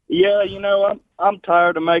 Yeah, I'm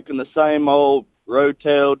tired of making the same old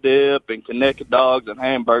Rotel dip and Connecticut dogs and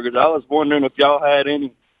hamburgers. I was wondering if y'all had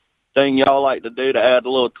anything y'all like to do to add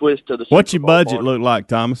a little twist to the Super What's your Bowl budget party. look like,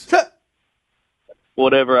 Thomas?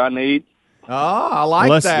 Whatever I need. Oh, I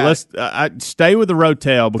like that. Let's stay with the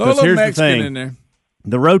Rotel, because here's the thing. In there.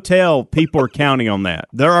 The Rotel, people are counting on that.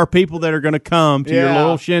 There are people that are going to come to your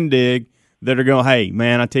little shindig that are going, hey,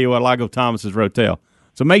 man, I tell you what, I go Thomas's Rotel.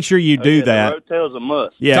 So make sure you do that. The Rotel's a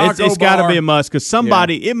must. Yeah, it's got to be a must, because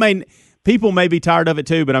somebody, people may be tired of it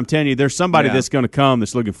too, but I'm telling you, there's somebody that's going to come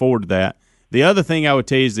that's looking forward to that. The other thing I would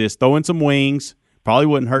tell you is this: throw in some wings. Probably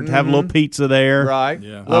wouldn't hurt to have a little pizza there. Right.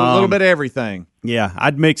 Yeah. A little bit of everything. Yeah,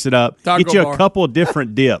 I'd mix it up. Taco Get you bar. a couple of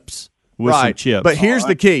different dips with some chips. But here's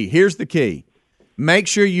the key. Here's the key. Make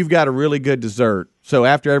sure you've got a really good dessert. So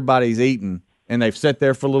after everybody's eaten and they've sat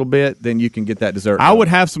there for a little bit, then you can get that dessert. I would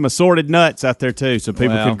have some assorted nuts out there too, so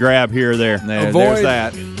people could grab here or there. There's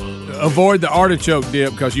that. Avoid the artichoke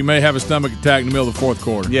dip, because you may have a stomach attack in the middle of the fourth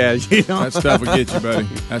quarter. Yeah, that stuff will get you, buddy.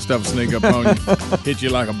 That stuff will sneak up on you, hit you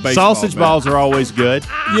like a baseball Sausage bat. balls are always good.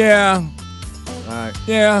 Yeah. All right.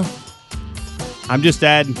 Yeah. I'm just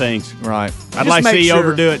adding things. Right. I'd like to see you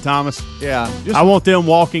overdo it, Thomas. Yeah. I want them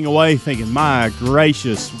walking away thinking, my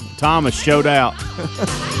gracious, Thomas showed out.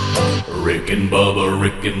 Rick and Bubba,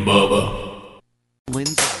 Rick and Bubba. Rick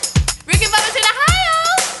and Bubba's in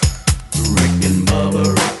Ohio. Rick and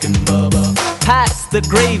Bubba, Rick and Bubba. Pass the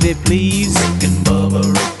gravy, please. Rick and Bubba,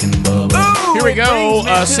 Rick and Bubba. Here we go.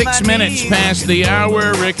 6 minutes past the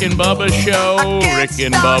hour. Rick and Bubba show. Rick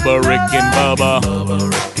and Bubba, Rick and Bubba.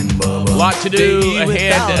 A lot to do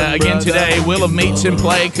ahead again today. Will of Meats in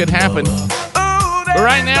play could happen. But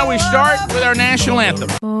right now we start with our national anthem.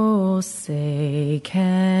 Oh, say,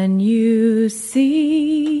 can you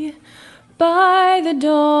see by the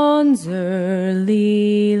dawn's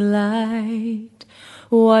early light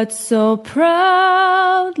what so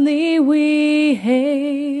proudly we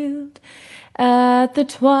hailed at the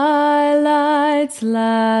twilight's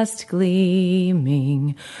last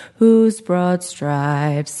gleaming, whose broad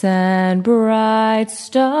stripes and bright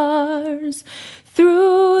stars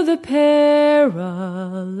through the perilous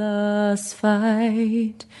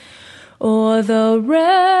fight o'er the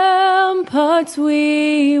ramparts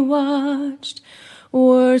we watched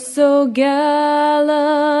were so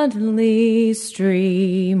gallantly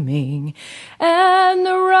streaming, and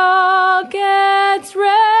the rocket's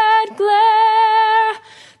red glare,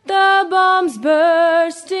 the bombs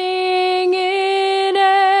bursting in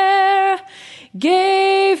air,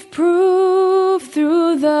 gave proof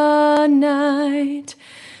through the night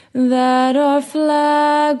that our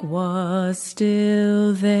flag was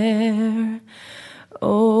still there.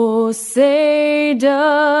 Oh, say,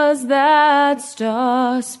 does that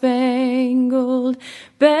star-spangled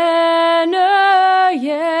banner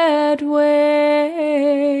yet wave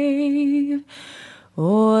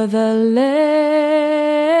o'er the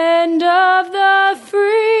land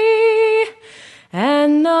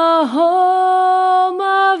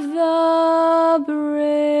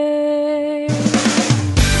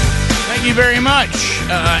Thank you very much.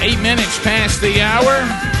 8 minutes past the hour.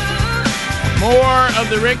 More of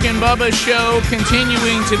the Rick and Bubba show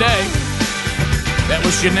continuing today. That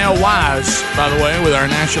was Janelle Wise, by the way, with our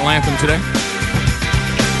national anthem today.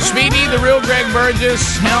 Speedy, the real Greg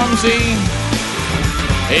Burgess, Helmsy,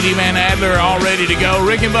 Eddie Van Adler all ready to go.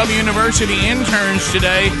 Rick and Bubba University interns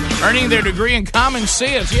today earning their degree in common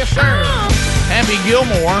sense. Yes, sir. Happy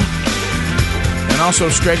Gilmore and also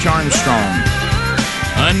Stretch Armstrong.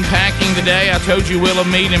 Unpacking today, I told you we'll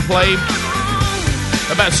meet and play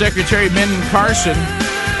about Secretary Ben Carson,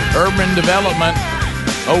 Urban Development.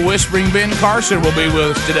 Oh, Whispering Ben Carson will be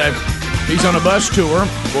with us today. He's on a bus tour.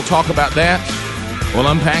 We'll talk about that. We'll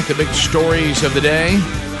unpack the big stories of the day.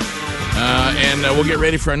 And we'll get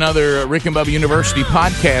ready for another Rick and Bubba University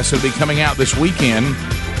podcast that'll be coming out this weekend.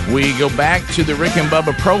 We go back to the Rick and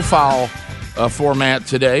Bubba profile format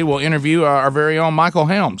today. We'll interview our very own Michael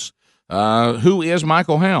Helms. Who is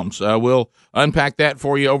Michael Helms? We'll unpack that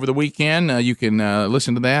for you over the weekend. You can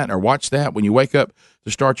listen to that or watch that when you wake up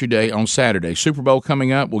to start your day on Saturday. Super Bowl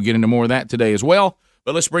coming up. We'll get into more of that today as well.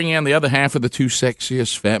 But let's bring in the other half of the two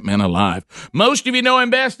sexiest fat men alive. Most of you know him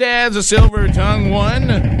best as a silver-tongued one,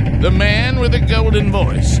 the man with a golden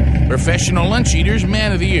voice, professional lunch eater's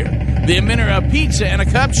man of the year, the inventor of pizza and a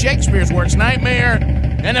cup, Shakespeare's worst nightmare,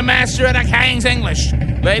 and the master of the King's English.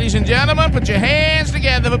 Ladies and gentlemen, put your hands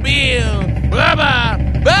together for Bill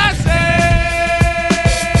Bubba Bussey!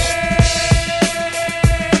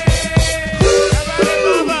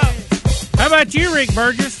 How about you, Rick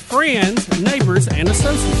Burgess? Friends, neighbors, and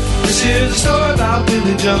associates. This is a story about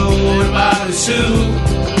Billy Joe and about his Sue.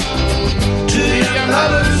 Two young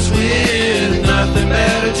lovers with nothing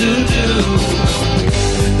better to do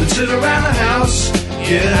than sit around the house,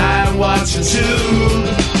 get high and watch a tube.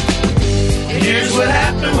 And here's what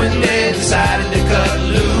happened when they decided to cut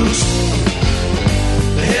loose.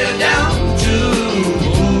 They headed down to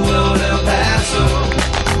old El Paso.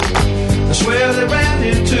 I swear they ran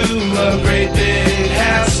into a great big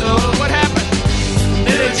hassle. What happened?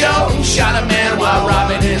 Billy Joe shot a man while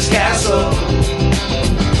robbing his castle.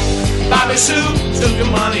 Bobby Sue took the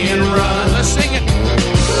money and run. Let's sing it.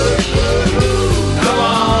 Come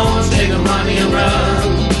on, take the money and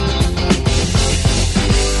run.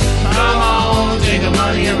 Come on, take the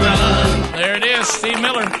money and run. There it is, Steve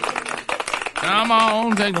Miller. Come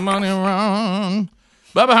on, take the money and run.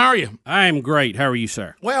 Bubba, how are you? I'm great. How are you,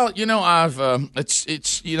 sir? Well, you know,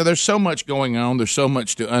 it's there's so much going on. There's so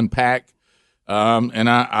much to unpack, and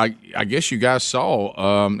I guess you guys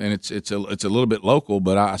saw, and it's a little bit local,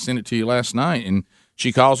 but I sent it to you last night. And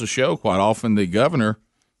she calls the show quite often. The governor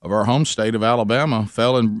of our home state of Alabama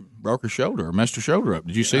fell and broke her shoulder, or messed her shoulder up.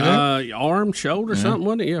 Did you see that? Arm, shoulder, something,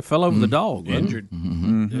 wasn't it? Yeah, fell over the dog. Injured.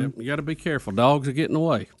 Yeah, you got to be careful. Dogs are getting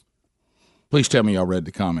away. Please tell me y'all read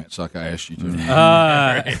the comments like I asked you to.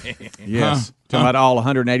 Yes. Talking about all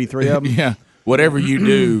 183 of them? Yeah. Whatever you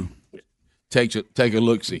do, take a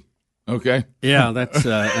look-see. Okay? Yeah,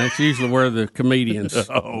 that's usually where the comedians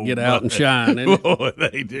get out and shine. Isn't it? Boy,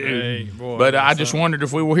 they do. Hey, boy, but I just wondered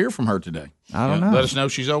if we will hear from her today. I don't know. Let us know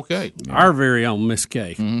she's okay. Our very own Miss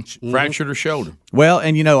K. Fractured her shoulder. Well,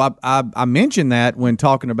 and you know, I mentioned that when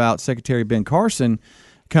talking about Secretary Ben Carson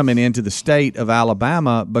coming into the state of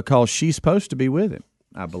Alabama because she's supposed to be with him,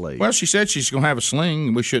 I believe. Well, she said she's going to have a sling,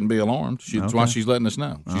 and we shouldn't be alarmed. That's why she's letting us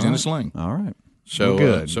know. She's in a sling. All right. So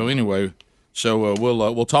good. So anyway,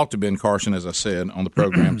 we'll talk to Ben Carson, as I said, on the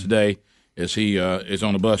program today as he is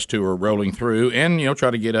on a bus tour rolling through, and try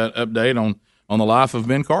to get an update on the life of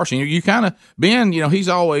Ben Carson. You kind of Ben, he's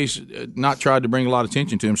always not tried to bring a lot of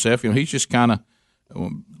attention to himself. He's just kind of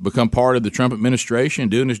become part of the Trump administration,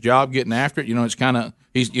 doing his job, getting after it. It's kind of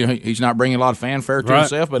he's not bringing a lot of fanfare to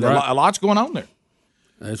himself, but a lot's going on there.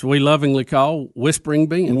 As we lovingly call Whispering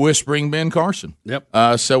Ben. Whispering Ben Carson.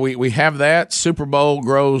 Yep. So we have that. Super Bowl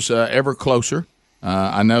grows ever closer.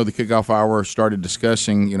 I know the Kickoff Hour started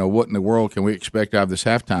discussing, what in the world can we expect out of this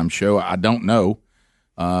halftime show? I don't know.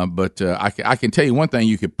 But I can tell you one thing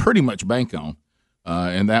you could pretty much bank on,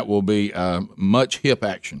 and that will be much hip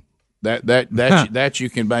action. That you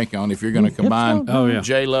can bank on if you're going to combine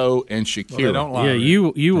J-Lo and Shakira. Well, they don't lie. Yeah,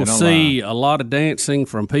 you will see a lot of dancing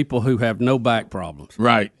from people who have no back problems.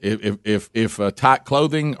 Right. If tight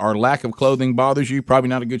clothing or lack of clothing bothers you, probably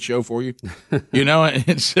not a good show for you.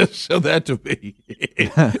 It's just so that to be.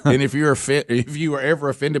 And if you are ever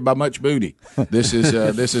offended by much booty, this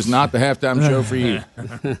is not the halftime show for you.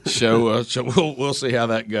 So we'll see how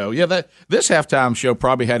that goes. Yeah, this halftime show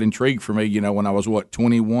probably had intrigue for me. When I was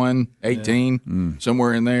 21. 18,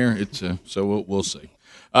 somewhere in there. It's so we'll see.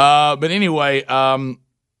 But anyway,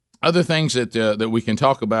 other things that we can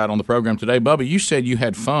talk about on the program today. Bubba, you said you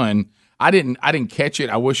had fun. I didn't catch it.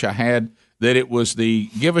 I wish I had. That it was the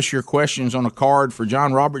give us your questions on a card for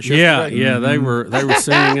John Roberts yesterday. Yeah, they were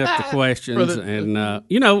sending up the questions,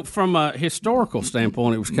 and from a historical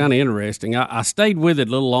standpoint, it was kind of interesting. I stayed with it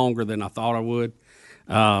a little longer than I thought I would,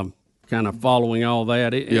 kind of following all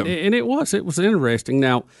that, and it was interesting.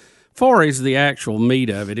 Now, far as the actual meat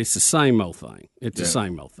of it, it's the same old thing. It's the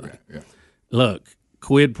same old thing. Yeah. Look,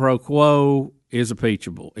 quid pro quo is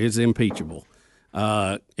impeachable.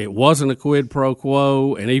 It wasn't a quid pro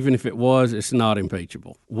quo, and even if it was, it's not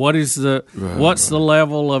impeachable. What's the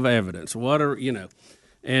level of evidence?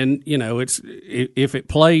 It's if it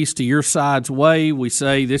plays to your side's way, we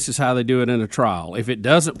say this is how they do it in a trial. If it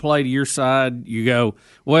doesn't play to your side, you go,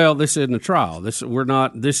 well, this isn't a trial. This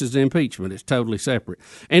is impeachment. It's totally separate.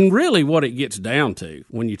 And really, what it gets down to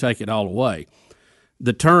when you take it all away,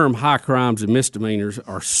 the term high crimes and misdemeanors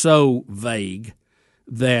are so vague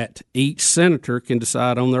that each senator can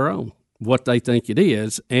decide on their own what they think it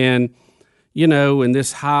is. And, in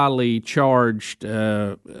this highly charged,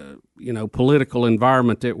 political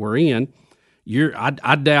environment that we're in,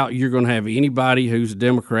 I doubt you're going to have anybody who's a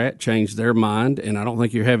Democrat change their mind, and I don't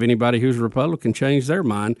think you have anybody who's a Republican change their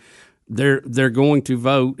mind. They're going to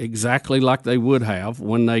vote exactly like they would have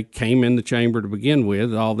when they came in the chamber to begin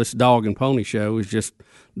with. All this dog and pony show is just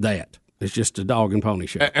that. It's just a dog and pony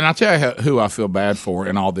show. And I'll tell you who I feel bad for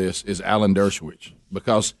in all this is Alan Dershowitz,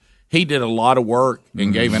 because he did a lot of work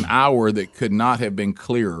and gave an hour that could not have been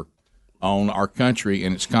clearer on our country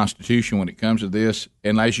and its Constitution when it comes to this.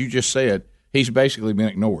 And as you just said, he's basically been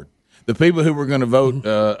ignored. The people who were going to vote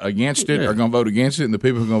against it are going to vote against it, and the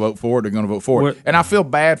people who are going to vote for it are going to vote for it. And I feel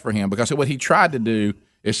bad for him because what he tried to do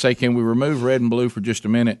is say, can we remove red and blue for just a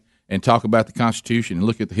minute and talk about the Constitution and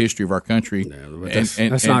look at the history of our country.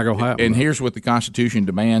 That's not going to happen. And here's what the Constitution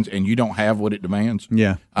demands, and you don't have what it demands.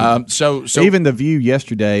 Yeah. So even The View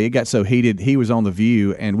yesterday, it got so heated. He was on The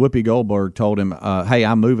View, and Whoopi Goldberg told him, "Hey,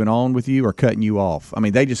 I'm moving on with you or cutting you off." I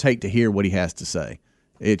mean, they just hate to hear what he has to say.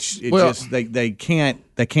 They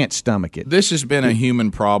can't stomach it. This has been a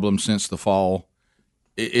human problem since the fall.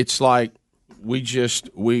 It's like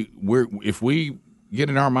if we get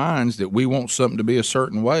in our minds that we want something to be a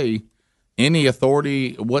certain way, any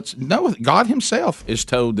authority, God himself is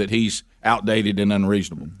told that he's outdated and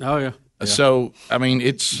unreasonable. Oh yeah. So I mean,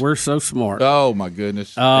 we're so smart. Oh my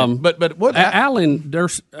goodness! But what Alan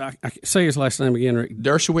I say his last name again, Rick.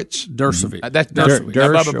 Dershowitz. That's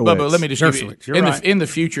Dershowitz. But let me just give you, in the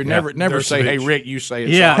future, never say, "Hey Rick, you say it."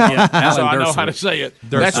 Yeah, so I know how to say it.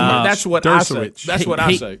 That's what I say. That's what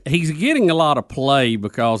I say. He's getting a lot of play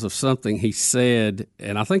because of something he said,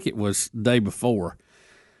 and I think it was the day before,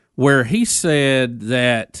 where he said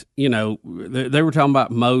that, they were talking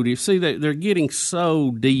about motive. See, they're getting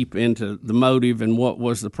so deep into the motive and what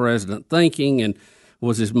was the president thinking, and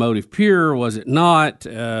was his motive pure? Was it not?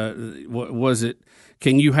 Was it?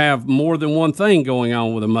 Can you have more than one thing going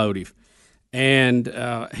on with a motive? And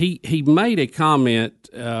he made a comment.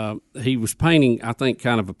 He was painting, I think,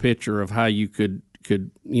 kind of a picture of how you could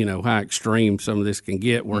how extreme some of this can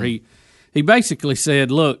get. Where he basically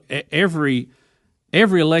said, "Look, every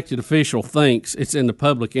elected official thinks it's in the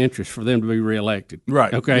public interest for them to be reelected."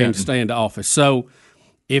 Right. Okay, yeah. And stay into office. So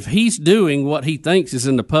if he's doing what he thinks is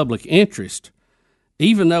in the public interest,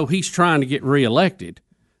 even though he's trying to get reelected,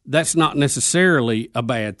 that's not necessarily a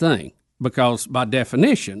bad thing, because by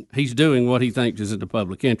definition, he's doing what he thinks is in the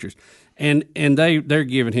public interest. And they're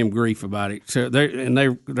giving him grief about it. So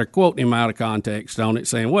they're quoting him out of context on it,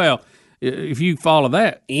 saying, well, if you follow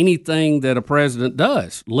that, anything that a president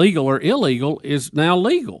does, legal or illegal, is now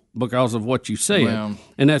legal because of what you said. Well,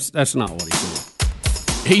 and that's not what he said.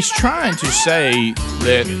 He's trying to say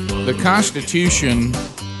that the Constitution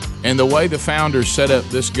and the way the founders set up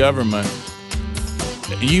this government,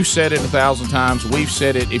 you said it 1,000 times, we've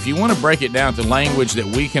said it. If you want to break it down to language that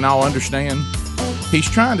we can all understand, he's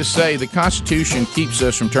trying to say the Constitution keeps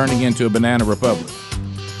us from turning into a banana republic.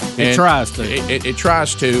 It tries to. It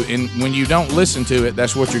tries to, and when you don't listen to it,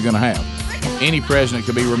 that's what you're going to have. Any president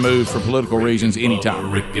could be removed for political reasons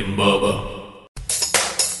anytime. Rick and Bubba.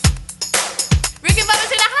 Rick and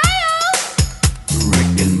Bubba's in Ohio.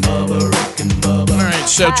 Rick and Bubba. All right,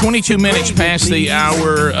 so 22 minutes past the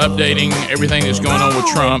hour, updating everything that's going on with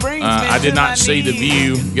Trump. I did not see The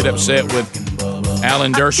View get upset with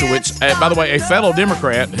Alan Dershowitz, by the way, a fellow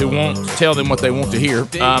Democrat who won't tell them what they want to hear.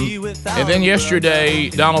 And then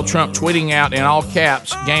yesterday, Donald Trump tweeting out in all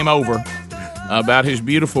caps, "Game over," about his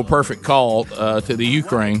beautiful, perfect call to the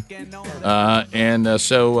Ukraine.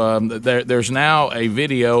 So there's now a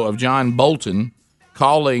video of John Bolton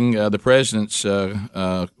calling the president's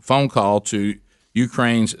phone call to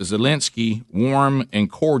Ukraine's Zelensky warm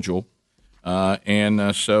and cordial.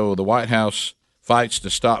 So the White House fights to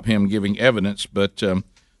stop him giving evidence. But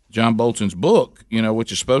John Bolton's book,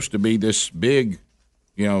 which is supposed to be this big,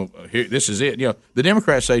 here, this is it. The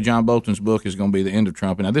Democrats say John Bolton's book is going to be the end of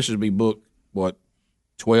Trump. And now this would be book,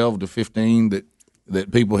 12 to 15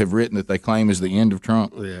 that people have written that they claim is the end of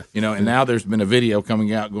Trump. Yeah. And now there's been a video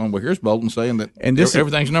coming out going, well, here's Bolton saying that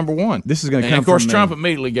everything's number one. This is going to come And, of course, from Trump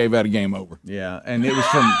immediately gave out a game over. Yeah, and it was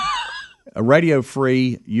from a Radio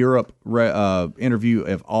Free Europe interview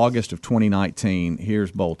of August of 2019.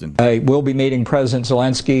 Here's Bolton. We'll be meeting President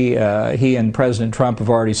Zelensky. He and President Trump have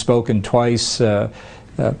already spoken twice.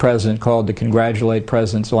 President called to congratulate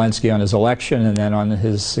President Zelensky on his election and then on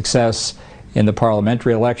his success in the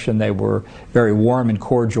parliamentary election. They were very warm and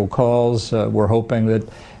cordial calls. We're hoping that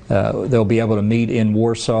they'll be able to meet in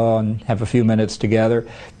Warsaw and have a few minutes together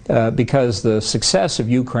because the success of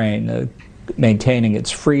Ukraine, maintaining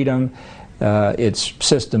its freedom, its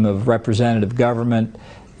system of representative government,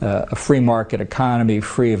 a free market economy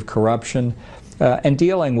free of corruption, and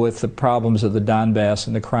dealing with the problems of the Donbass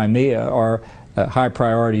and the Crimea are high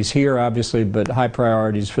priorities here, obviously, but high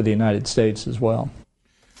priorities for the United States as well.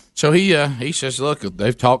 So he says, look,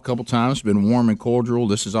 they've talked a couple times, it's been warm and cordial,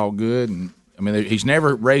 this is all good. And I mean, he's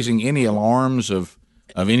never raising any alarms of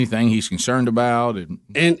anything he's concerned about.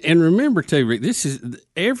 And remember, too, Rick, this is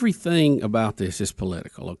everything about this is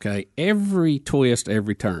political, okay? Every twist,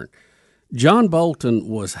 every turn. John Bolton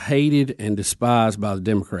was hated and despised by the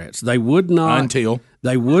Democrats. They would not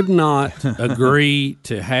agree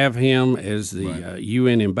to have him as the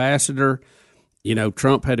UN ambassador.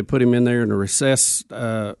 Trump had to put him in there in a recess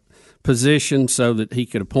position so that he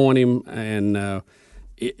could appoint him, and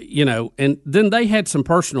and then they had some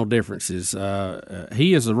personal differences.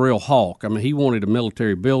 He is a real hawk. I mean, he wanted a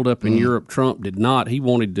military buildup in Europe. Trump did not. He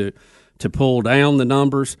wanted to pull down the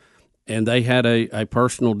numbers, and they had a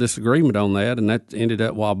personal disagreement on that, and that ended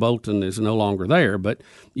up while Bolton is no longer there. But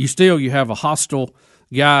you have a hostile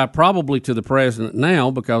guy probably to the president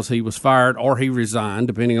now because he was fired or he resigned,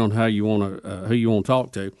 depending on how you want to who you want to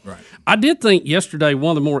talk to. Right. I did think yesterday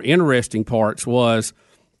one of the more interesting parts was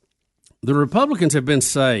the Republicans have been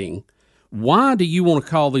saying, why do you want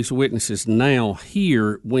to call these witnesses now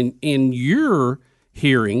here when in your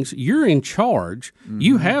hearings you're in charge,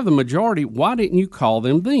 you have the majority, why didn't you call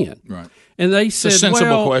them then? Right. And they said, it's a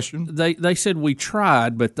sensible question. They said we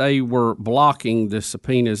tried, but they were blocking the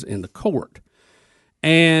subpoenas in the court.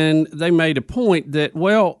 And they made a point that,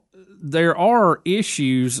 there are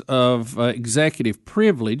issues of executive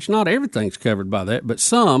privilege. Not everything's covered by that, but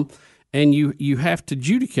some, and you have to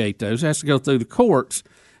adjudicate those. It has to go through the courts.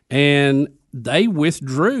 And they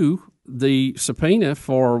withdrew the subpoena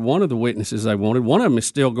for one of the witnesses they wanted. One of them is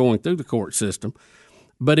still going through the court system.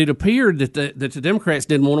 But it appeared that the Democrats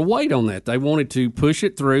didn't want to wait on that. They wanted to push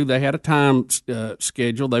it through. They had a time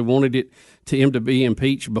schedule. They wanted him to be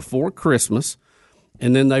impeached before Christmas.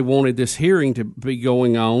 And then they wanted this hearing to be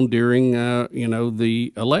going on during,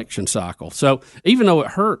 the election cycle. So even though it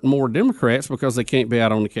hurt more Democrats because they can't be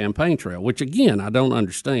out on the campaign trail, which, again, I don't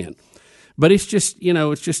understand. But it's just,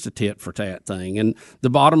 it's just a tit-for-tat thing. And the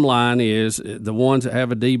bottom line is the ones that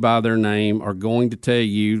have a D by their name are going to tell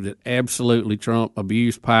you that absolutely Trump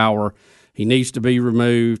abused power. He needs to be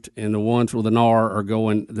removed. And the ones with an R are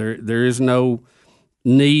going, there is no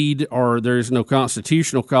need or there is no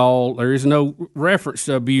constitutional call. There is no reference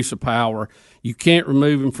to abuse of power. You can't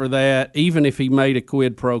remove him for that, even if he made a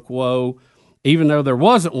quid pro quo. Even though there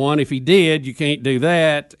wasn't one, if he did, you can't do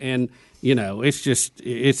that. And,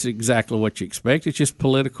 it's exactly what you expect. It's just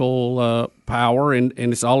political power, and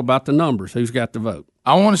it's all about the numbers. Who's got the vote?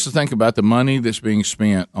 I want us to think about the money that's being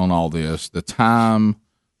spent on all this, the time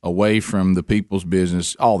away from the people's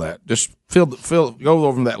business, all that. Just go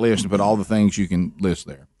over that list and put all the things you can list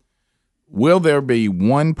there. Will there be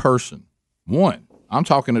one person, I'm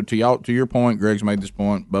talking to y'all, to your point, Greg's made this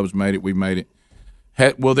point, Bubba's made it, we've made it.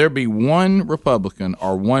 Will there be one Republican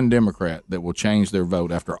or one Democrat that will change their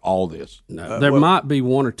vote after all this? No. There might be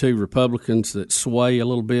one or two Republicans that sway a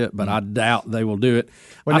little bit, but I doubt they will do it.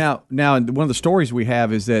 Well, now, one of the stories we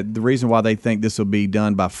have is that the reason why they think this will be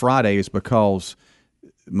done by Friday is because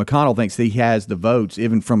McConnell thinks he has the votes,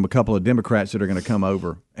 even from a couple of Democrats that are going to come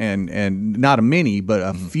over, and not a many, but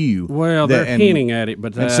a few. Well, they're hinting at it,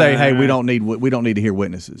 but and say, hey, we don't need to hear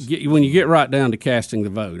witnesses. When you get right down to casting the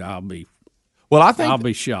vote, I'll be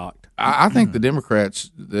shocked. I think the Democrats,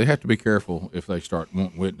 they have to be careful if they start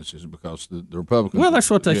wanting witnesses because the Republicans. Well, that's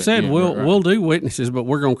what they said. We'll do witnesses, but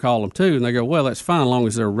we're going to call them too. And they go, well, that's fine as long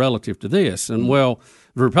as they're relative to this. And the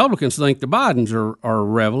Republicans think the Bidens are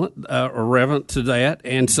relevant to that,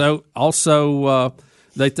 and so also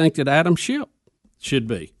they think that Adam Schiff should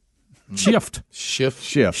be. Shift.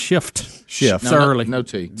 Shift. It's early. No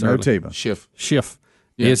T. It's early. Shift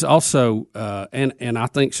is also, and I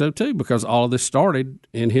think so too, because all of this started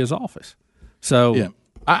in his office. So yeah,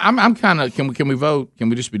 I'm kind of. Can we vote? Can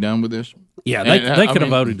we just be done with this? Yeah, they could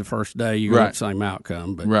have voted the first day. You got the same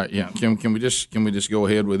outcome, but right. Yeah. Can we just go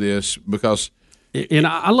ahead with this because. And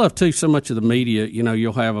I love, too, so much of the media,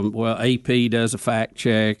 you'll have them, AP does a fact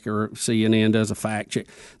check or CNN does a fact check.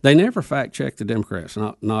 They never fact check the Democrats,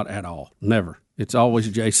 not at all, never. It's always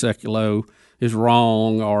Jay Sekulow is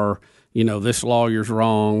wrong or, this lawyer's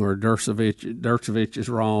wrong or Dershowitz is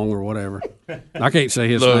wrong or whatever. I can't say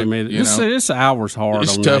his name either. This hour's hard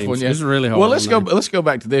it's on tough names. One, yeah. It's really hard. Well, let's go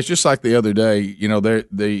back to this. Just like the other day,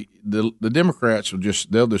 the Democrats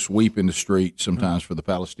they'll just weep in the street sometimes for the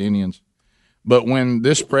Palestinians. But when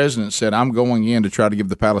this president said, I'm going in to try to give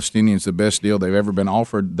the Palestinians the best deal they've ever been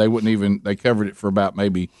offered, they covered it for about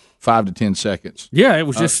maybe 5 to 10 seconds. Yeah, it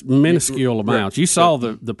was just minuscule amounts. You saw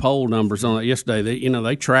the poll numbers on it yesterday.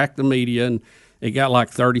 They tracked the media, and it got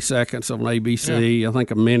like 30 seconds on ABC, I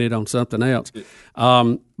think a minute on something else.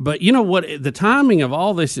 But you know what? The timing of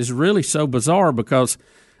all this is really so bizarre because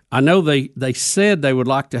I know they said they would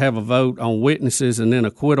like to have a vote on witnesses and then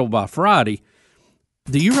acquittal by Friday.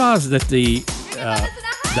 Do you realize that the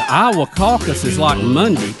Iowa caucus is like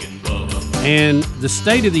Monday, and the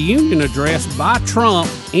State of the Union address by Trump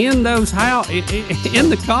in those in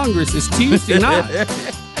the Congress is Tuesday night?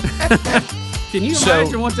 Can you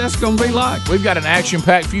imagine what that's going to be like? We've got an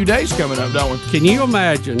action-packed few days coming up, don't we? Can you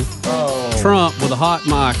imagine Trump with a hot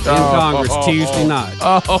mic in Congress Tuesday night?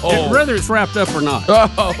 Whether it's wrapped up or not.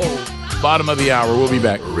 Bottom of the hour. We'll be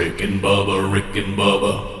back. Rick and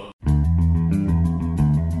Bubba.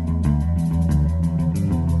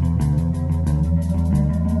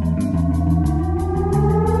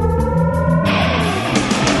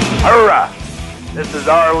 Hurrah! This is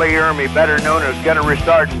R. Lee Ermey, better known as Gunnery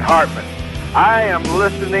Sergeant Hartman. I am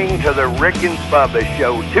listening to the Rick and Bubba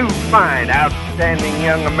Show. Two fine, outstanding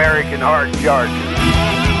young American hard chargers.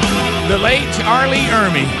 The late R. Lee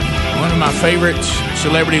Ermey, one of my favorite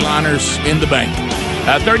celebrity liners in the bank.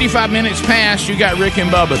 35 minutes past, you got Rick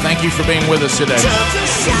and Bubba. Thank you for being with us today.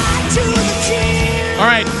 All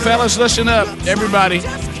right, fellas, listen up. Everybody,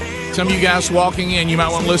 some of you guys walking in, you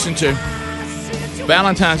might want to listen to.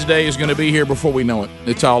 Valentine's Day is going to be here before we know it.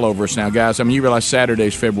 It's all over us now, guys. I mean, you realize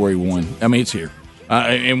Saturday's February 1. I mean, it's here.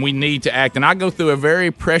 And we need to act. And I go through a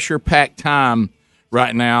very pressure-packed time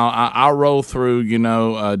right now. I'll roll through,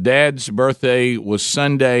 Dad's birthday was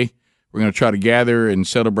Sunday. We're going to try to gather and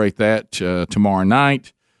celebrate that tomorrow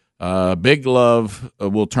night. Big Love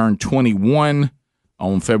will turn 21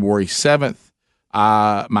 on February 7th.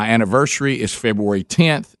 My anniversary is February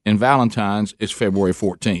 10th, and Valentine's is February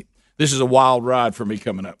 14th. This is a wild ride for me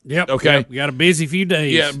coming up. Yep. Okay. Yep. We got a busy few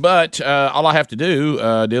days. Yeah, but all I have to do,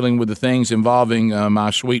 dealing with the things involving my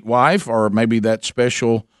sweet wife or maybe that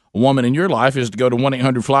special woman in your life, is to go to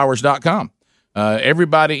 1-800-Flowers.com.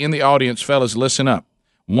 Everybody in the audience, fellas, listen up.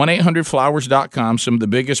 1-800-Flowers.com. Some of the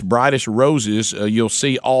biggest, brightest roses you'll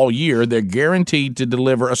see all year. They're guaranteed to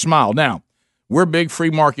deliver a smile. Now, we're big free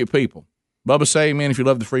market people. Bubba, say amen if you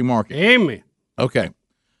love the free market. Amen. Okay.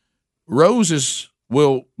 Roses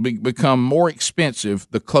will become more expensive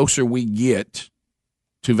the closer we get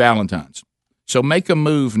to Valentine's. So make a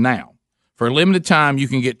move now. For a limited time, you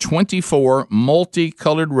can get 24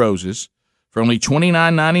 multicolored roses for only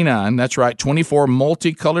 $29.99. That's right, 24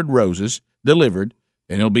 multicolored roses delivered,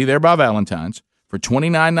 and it'll be there by Valentine's for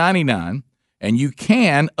 $29.99. And you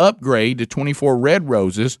can upgrade to 24 red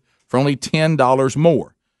roses for only $10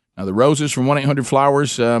 more. Now, the roses from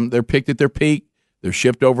 1-800-Flowers, they're picked at their peak. They're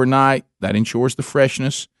shipped overnight. That ensures the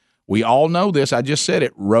freshness. We all know this. I just said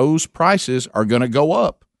it. Rose prices are going to go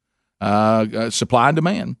up. Supply and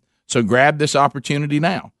demand. So grab this opportunity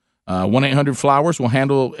now. 1-800-Flowers will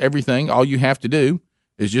handle everything. All you have to do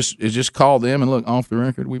is just call them and look, off the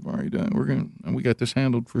record, we've already done. We got this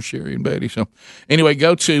handled for Sherry and Betty. So anyway,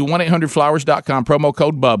 go to 1-800-Flowers.com, promo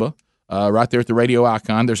code Bubba, right there at the radio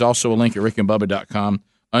icon. There's also a link at rickandbubba.com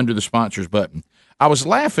under the sponsors button. I was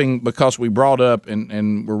laughing because we brought up,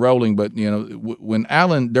 and we're rolling, but, when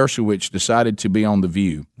Alan Dershowitz decided to be on The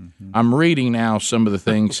View, I'm reading now some of the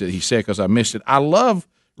things that he said because I missed it. I love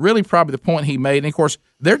really probably the point he made. And, of course,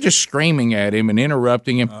 they're just screaming at him and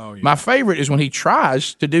interrupting him. Oh, yeah. My favorite is when he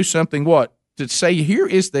tries to do something, to say, here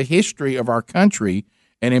is the history of our country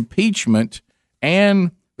and impeachment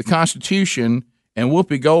and the Constitution. And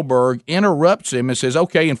Whoopi Goldberg interrupts him and says,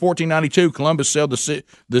 okay, in 1492, Columbus sailed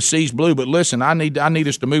the seas blue, but listen, I need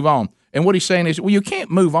us to move on. And what he's saying is, well, you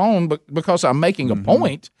can't move on because I'm making a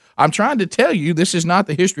point. I'm trying to tell you, this is not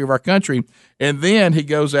the history of our country. And then he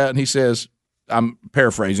goes out and he says, I'm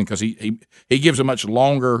paraphrasing because he gives a much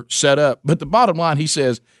longer setup. But the bottom line, he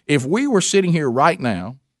says, if we were sitting here right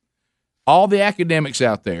now, all the academics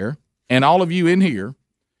out there and all of you in here,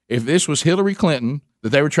 if this was Hillary Clinton that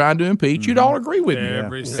they were trying to impeach, you'd all agree with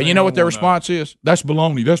me. And you know what their response is? That's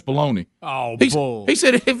baloney. That's baloney. Oh, bull. He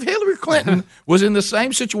said, if Hillary Clinton was in the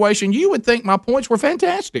same situation, you would think my points were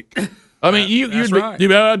fantastic. I mean,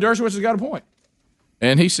 Dershowitz has got a point.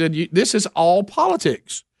 And he said, this is all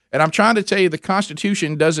politics. And I'm trying to tell you, the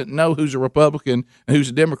Constitution doesn't know who's a Republican and who's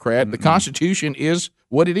a Democrat. The Constitution is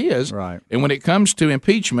what it is. Right. And when it comes to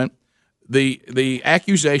impeachment, the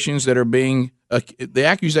accusations that are being the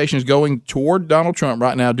accusations going toward Donald Trump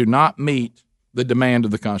right now do not meet the demand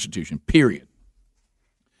of the Constitution. Period.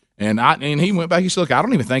 And he went back. He said, "Look, I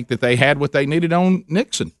don't even think that they had what they needed on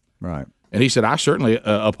Nixon." Right. And he said, "I certainly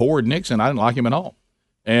abhorred Nixon. I didn't like him at all."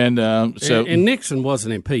 And so, and Nixon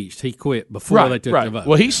wasn't impeached. He quit before they took the vote.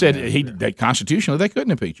 Well, he said that constitutionally they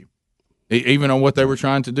couldn't impeach him, even on what they were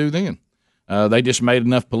trying to do then. They just made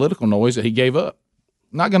enough political noise that he gave up.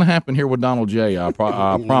 Not going to happen here with Donald J. I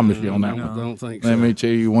promise you on that one. I don't think so. Let me tell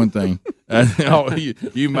you one thing.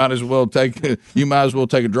 You might as well take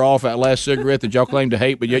a draw off that last cigarette that y'all claim to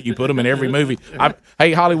hate, but yet you put them in every movie.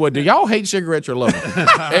 Hey, Hollywood, do y'all hate cigarettes or love them?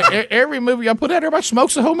 Every movie I put out, everybody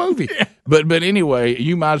smokes the whole movie. But anyway,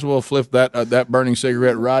 you might as well flip that burning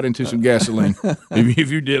cigarette right into some gasoline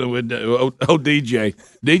if you're dealing with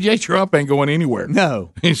DJ Trump ain't going anywhere.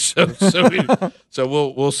 No. So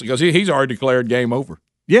we'll see, because he's already declared game over.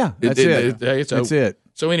 Yeah, that's it. That's it.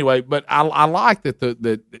 So anyway, but I like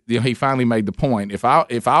that he finally made the point. If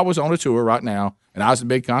I was on a tour right now and I was a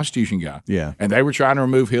big Constitution guy, and they were trying to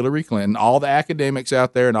remove Hillary Clinton, all the academics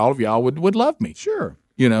out there and all of y'all would love me. Sure,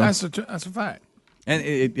 that's a fact, and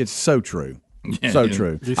it's so true. So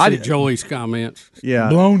true. Did you see Joey's comments?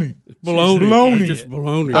 Yeah. Baloney. Just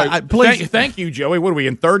baloney. Please. Thank you, Joey. What are we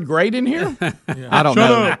in third grade in here? I don't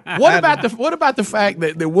know. What about the fact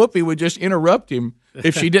that Whoopi would just interrupt him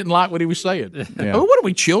if she didn't like what he was saying? I mean, what are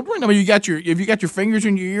we, children? I mean, if you got your fingers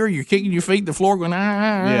in your ear, you're kicking your feet in the floor, going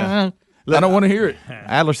I don't want to hear it.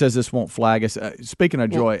 Adler says this won't flag us. Speaking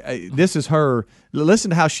of Joy, this is her.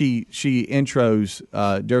 Listen to how she intros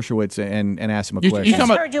Dershowitz and asks him a question.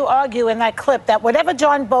 I heard you argue in that clip that whatever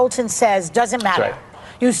John Bolton says doesn't matter. Right.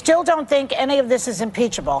 You still don't think any of this is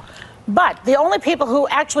impeachable. But the only people who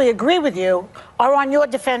actually agree with you are on your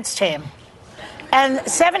defense team. And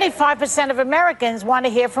 75% of Americans want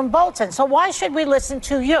to hear from Bolton. So why should we listen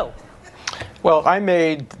to you? Well, I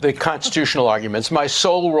made the constitutional arguments. My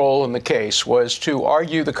sole role in the case was to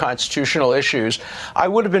argue the constitutional issues. I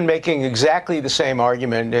would have been making exactly the same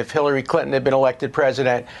argument if Hillary Clinton had been elected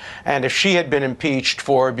president and if she had been impeached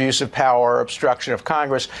for abuse of power or obstruction of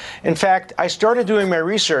Congress. In fact, I started doing my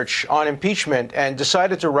research on impeachment and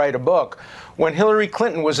decided to write a book when Hillary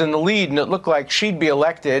Clinton was in the lead and it looked like she'd be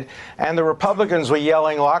elected and the Republicans were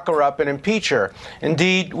yelling, "Lock her up and impeach her."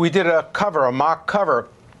 Indeed, we did a mock cover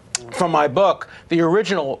from my book, the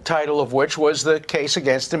original title of which was The Case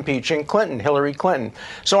Against Impeaching Hillary Clinton.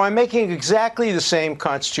 So I'm making exactly the same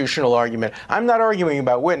constitutional argument. I'm not arguing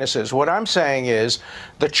about witnesses. What I'm saying is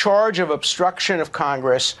the charge of obstruction of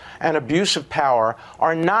Congress and abuse of power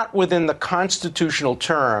are not within the constitutional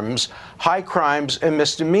terms high crimes and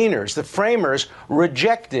misdemeanors. The framers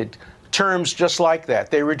rejected terms just like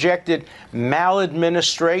that. They rejected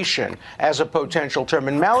maladministration as a potential term.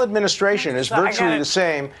 And maladministration is virtually the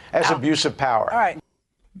same as abuse of power. All right.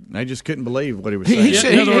 They just couldn't believe what he was saying. He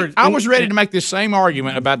said, I was ready to make this same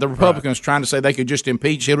argument about the Republicans trying to say they could just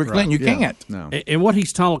impeach Hillary Clinton. You can't. No. And what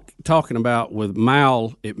he's talking about with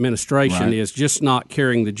maladministration is just not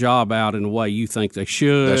carrying the job out in the way you think they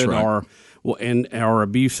should, or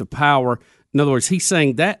abuse of power. In other words, he's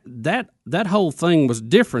saying that whole thing was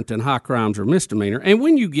different than high crimes or misdemeanor. And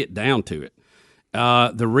when you get down to it,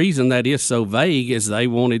 the reason that is so vague is they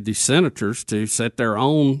wanted the senators to set their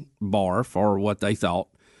own bar for what they thought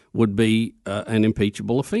would be an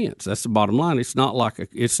impeachable offense. That's the bottom line. It's not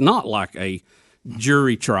like a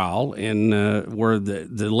jury trial, and where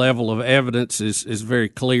the level of evidence is very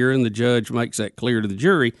clear, and the judge makes that clear to the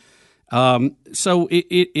jury. So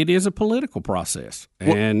it is a political process,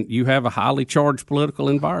 and you have a highly charged political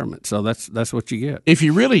environment. So that's what you get. If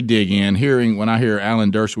you really dig in, when I hear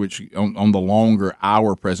Alan Dershowitz on the longer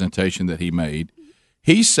hour presentation that he made,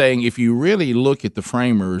 he's saying if you really look at the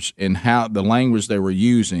framers and how the language they were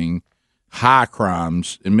using, high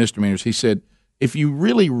crimes and misdemeanors, he said if you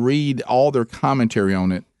really read all their commentary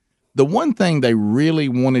on it, the one thing they really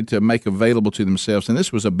wanted to make available to themselves, and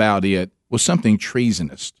this was about it, was something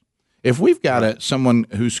treasonous. If we've got someone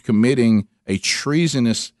who's committing a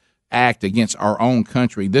treasonous act against our own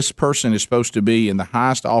country, this person is supposed to be in the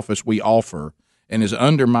highest office we offer and is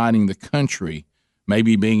undermining the country,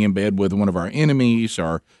 maybe being in bed with one of our enemies,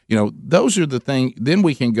 or those are the things. Then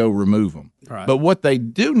we can go remove them. Right. But what they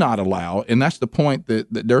do not allow, and that's the point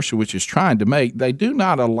that Dershowitz is trying to make, they do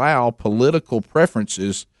not allow political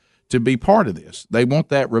preferences to be part of this. They want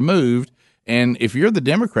that removed. And if you're the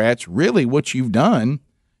Democrats, really what you've done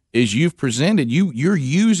is you've presented, you're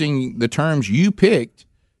using the terms you picked,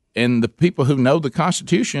 and the people who know the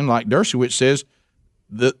Constitution, like Dershowitz says,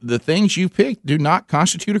 the things you picked do not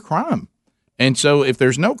constitute a crime. And so if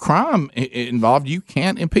there's no crime involved, you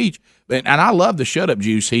can't impeach. And I love the shut-up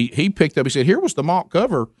juice. He picked up, he said, here was the mock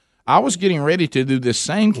cover. I was getting ready to do this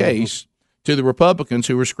same case to the Republicans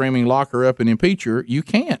who were screaming, lock her up and impeach her. You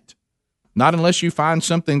can't. Not unless you find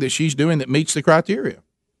something that she's doing that meets the criteria.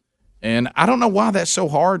 And I don't know why that's so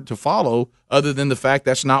hard to follow, other than the fact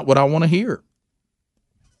that's not what I want to hear.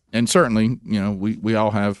 And certainly, we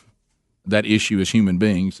all have that issue as human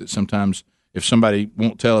beings, that sometimes if somebody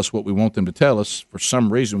won't tell us what we want them to tell us, for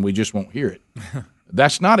some reason we just won't hear it.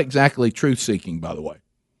 That's not exactly truth-seeking, by the way.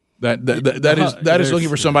 That is looking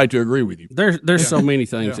for somebody to agree with you. There's so many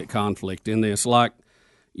things that conflict in this, like,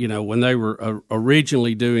 when they were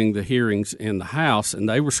originally doing the hearings in the House, and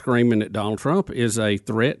they were screaming that Donald Trump is a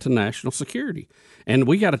threat to national security. And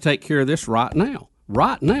we got to take care of this right now.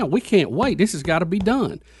 Right now. We can't wait. This has got to be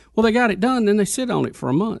done. Well, they got it done, then they sit on it for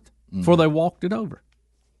a month before they walked it over.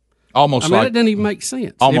 Almost it doesn't even make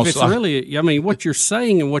sense. If it's really, what you're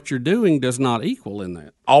saying and what you're doing does not equal in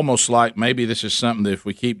that. Almost like maybe this is something that if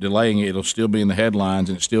we keep delaying it, it'll still be in the headlines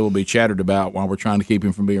and it still will be chattered about while we're trying to keep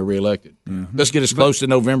him from being reelected. Mm-hmm. Let's get as close to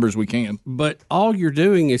November as we can. But all you're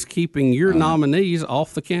doing is keeping your nominees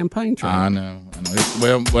off the campaign trail. I know.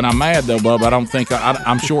 Well, when I'm mad, though, Bub, I don't think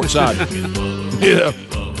I'm short-sighted. Yeah.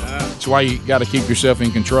 That's why you got to keep yourself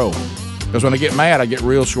in control. Because when I get mad, I get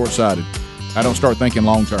real short-sighted. I don't start thinking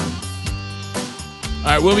long-term. All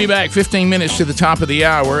right, we'll be back 15 minutes to the top of the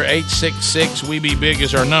hour. 866-WE-BE-BIG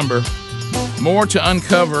is our number. More to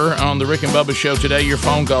uncover on the Rick and Bubba Show today. Your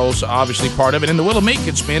phone calls obviously part of it. And the Wheel of Meat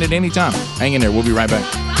can spin at any time. Hang in there. We'll be right back.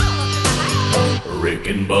 Rick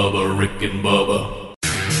and Bubba, Rick and Bubba.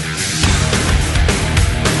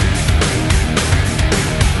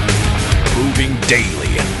 Proving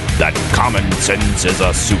daily that common sense is a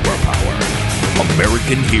superpower.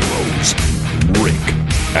 American heroes, Rick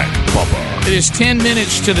and Bubba. It is 10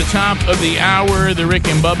 minutes to the top of the hour, the Rick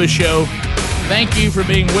and Bubba Show. Thank you for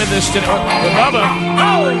being with us today.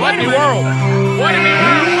 Bubba, what in the world? What in the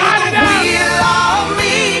world? Light it up! We love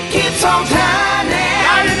meat, keeps on turning.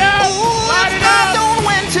 Light it up! Light it up! Don't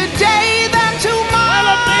win today, then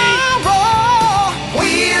tomorrow.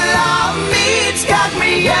 We love meat's got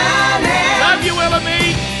me yearning. Love you, Willa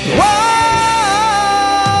Meat. Whoa,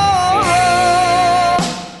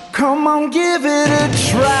 come on, give it a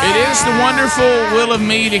try. It is the wonderful Wheel of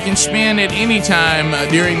Meat. It can spin at any time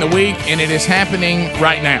during the week, and it is happening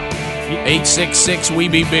right now.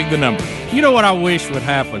 866-WE-BE-BIG, the number. You know what I wish would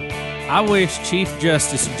happen? I wish Chief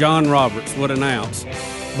Justice John Roberts would announce,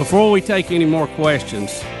 before we take any more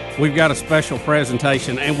questions, we've got a special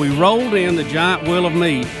presentation, and we rolled in the giant Wheel of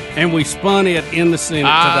Meat, and we spun it in the Senate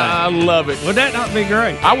today. I love it. Would that not be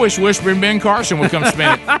great? I wish Whispering Ben Carson would come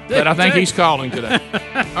spin it, but I think he's calling today.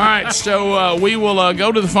 All right, so we will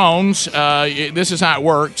go to the phones. This is how it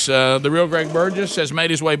works. The real Greg Burgess has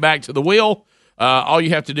made his way back to the wheel. All you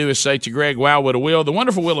have to do is say to Greg, wow, what a wheel. The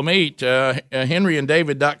wonderful Wheel of Meat,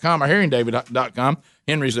 henryanddavid.com or harryanddavid.com.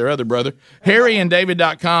 Henry's their other brother.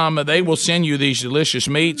 harryanddavid.com, they will send you these delicious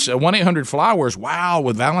meats. 1-800-Flowers, wow,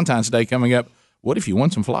 with Valentine's Day coming up. What if you won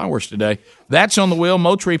some flowers today? That's on the wheel.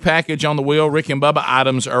 Moultrie package on the wheel. Rick and Bubba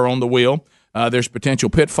items are on the wheel. There's potential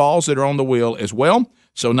pitfalls that are on the wheel as well.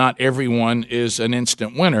 So not everyone is an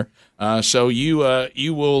instant winner. So you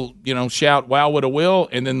will shout, wow, what a wheel,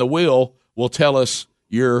 and then the wheel will tell us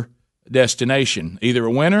your destination, either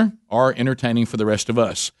a winner or entertaining for the rest of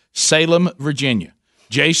us. Salem, Virginia.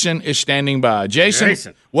 Jason is standing by.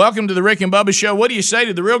 Jason, welcome to the Rick and Bubba Show. What do you say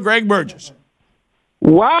to the real Greg Burgess?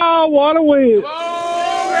 Wow, what a wheel.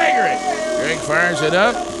 Oh, Gregory. Greg fires it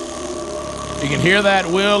up. You can hear that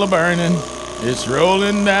wheel a-burning. It's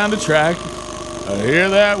rolling down the track. I hear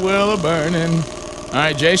that wheel a-burning. All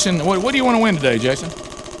right, Jason, what do you want to win today, Jason?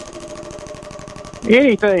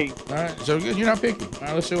 Anything. All right, so good. You're not picky. All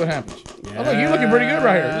right, let's see what happens. Oh, look, you're looking pretty good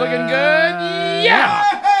right here. Looking good. Yeah.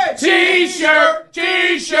 T-shirt,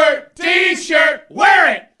 T-shirt, T-shirt.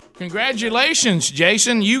 Wear it. Congratulations,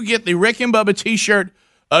 Jason. You get the Rick and Bubba T-shirt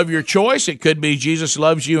of your choice. It could be Jesus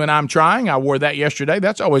Loves You and I'm Trying. I wore that yesterday.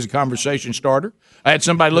 That's always a conversation starter. I had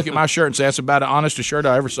somebody look at my shirt and say, that's about the honestest shirt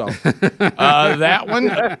I ever saw. That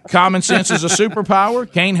one, Common Sense is a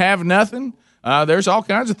Superpower. Can't Have Nothing. There's all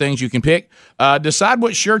kinds of things you can pick. Decide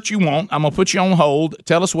what shirt you want. I'm going to put you on hold.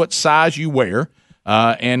 Tell us what size you wear,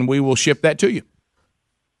 and we will ship that to you.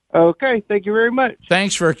 Okay, thank you very much.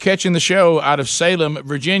 Thanks for catching the show out of Salem,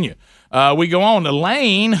 Virginia. We go on to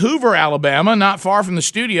Elaine, Hoover, Alabama, not far from the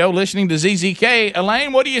studio, listening to ZZK.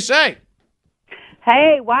 Elaine, what do you say?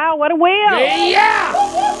 Hey, wow, what a wheel. Yeah!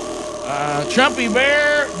 Trumpy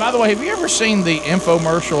Bear. By the way, have you ever seen the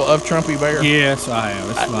infomercial of Trumpy Bear? Yes, I have.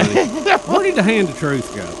 It's funny. Where did the hand of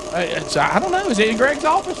truth go? I don't know. Is it in Greg's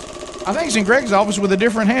office? I think it's in Greg's office with a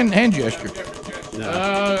different hand gesture.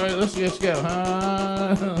 No. Let's go.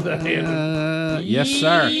 Yes,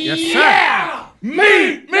 sir. Yes, sir. Yeah!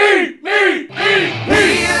 Meat!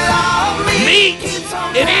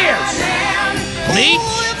 It is. Meat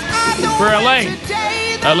for Elaine.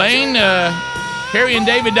 Elaine,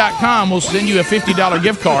 HarryandDavid.com will send you a $50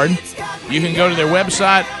 gift card. You can go to their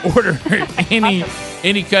website, order any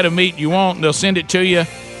cut of meat you want, and they'll send it to you,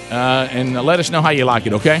 and let us know how you like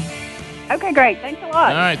it, okay? Okay, great. Thanks a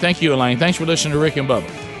lot. All right, thank you, Elaine. Thanks for listening to Rick and Bubba.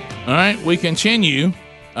 All right, we continue.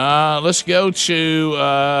 Let's go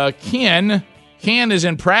to Ken. Ken is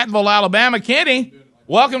in Prattville, Alabama. Kenny,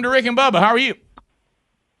 welcome to Rick and Bubba. How are you?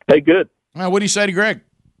 Hey, good. What do you say to Greg?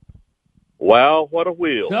 Wow, what a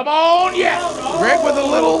wheel. Come on, yeah. Greg with a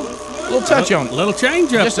little touch on it. Little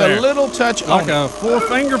change up Just there. a little touch like on it. a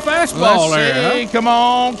four-finger fastball Let's there. see. Come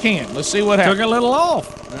on, Ken. Let's see what happens. Took a little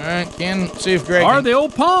off. All right, Ken, see if Greg Or the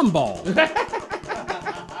old palm ball. Yeah!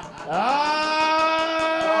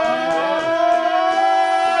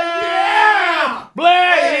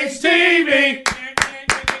 Blaze TV!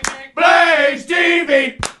 Blaze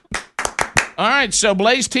TV! All right, so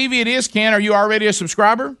Blaze TV it is, Ken. Are you already a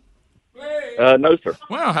subscriber? No, sir.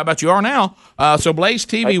 Well, how about you are now? So Blaze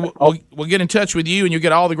TV will get in touch with you, and you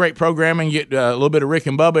get all the great programming. You get a little bit of Rick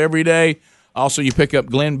and Bubba every day. Also, you pick up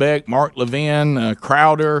Glenn Beck, Mark Levin,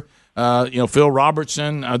 Crowder, Phil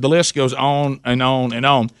Robertson. The list goes on and on and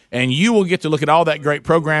on. And you will get to look at all that great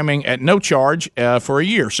programming at no charge for a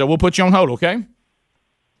year. So we'll put you on hold, okay?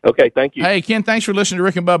 Okay, thank you. Hey, Ken, thanks for listening to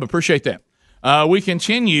Rick and Bubba. Appreciate that. We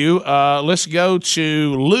continue. Let's go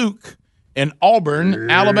to Luke in Auburn,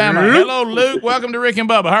 Alabama. Hello, Luke. Welcome to Rick and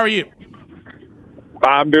Bubba. How are you?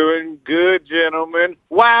 I'm doing good, gentlemen.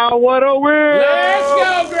 Wow, what a wheel. Let's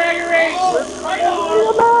go, Gregory.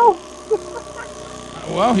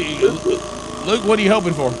 Well, Luke, what are you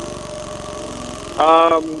hoping for?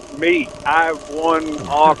 Meat. I've won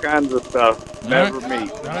all kinds of stuff. Never meat.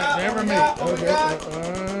 All right, never meat. Okay.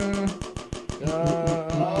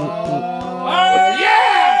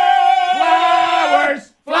 Yeah!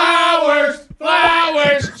 Flowers!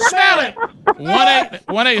 Smell it!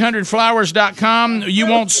 1-800-Flowers.com. You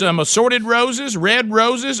want some assorted roses, red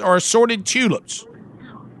roses, or assorted tulips?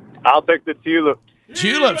 I'll take the tulip.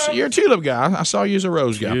 Tulips. You're a tulip guy. I saw you as a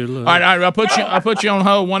rose guy. All right, I'll put you on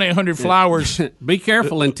hold. 1-800-Flowers. Be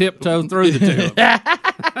careful and tiptoe through the tulip.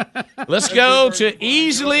 Let's go to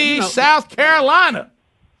Easley, South Carolina.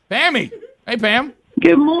 Pammy. Hey, Pam.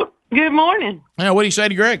 Good morning. What do you say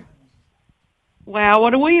to Greg? Wow,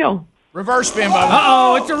 what a wheel. Reverse spin, Bubba.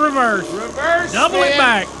 Uh-oh, it's a reverse. Reverse Double spin. it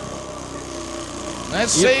back.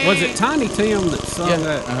 Let's see. Was it Tiny Tim that sung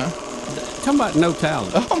that? Talking about no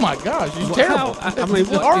talent. Oh, my gosh. He's terrible. I mean,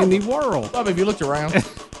 what in the world? Bubba, have you looked around?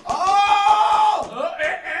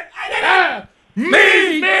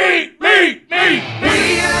 Meat!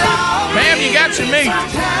 Pam, you got some meat.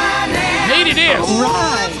 Meat it is.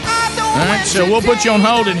 All right, so we'll put you on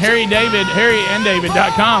hold, and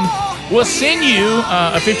HarryandDavid.com will send you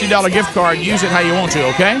a $50 gift card. Use it how you want to,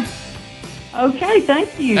 okay? Okay,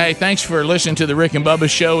 thank you. Hey, thanks for listening to the Rick and Bubba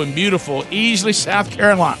show in beautiful Easley, South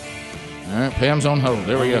Carolina. All right, Pam's on hold.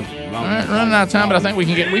 There we go. All right, running out of time, but I think we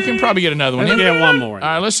can probably get another one. Let's get one more. All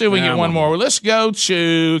right, let's see if we can get one more. Well, let's go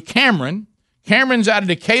to Cameron. Cameron's out of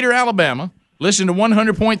Decatur, Alabama. Listen to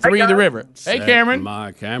 100.3 The River. Hey, Cameron.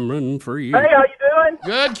 My Cameron for you. Hey, how you doing?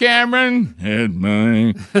 Good, Cameron. Had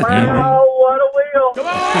my. Wow, what a wheel. Come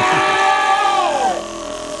on!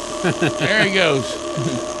 There he goes.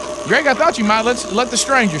 Greg, I thought you might let the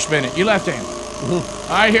stranger spin it. You left-handed. All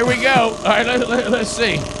right, here we go. All right, let's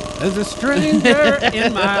see. There's a stranger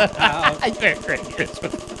in my house. All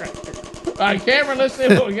right, Cameron, let's see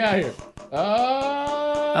what we got here.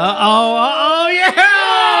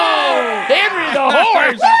 Yeah! Henry the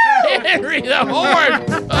horse! Henry the horse!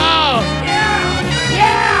 Oh!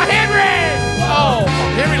 Yeah, Henry! Oh,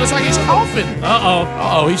 Henry looks like he's coughing.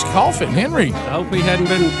 Uh-oh. He's coughing. Henry. I hope he hadn't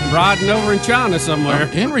been riding over in China somewhere.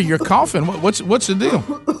 Henry, you're coughing. What's the deal?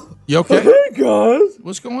 You okay? Hey, guys.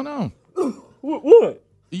 What's going on? What?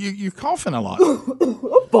 You're coughing a lot.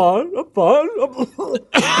 I'm fine.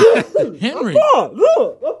 Henry. I'm fine.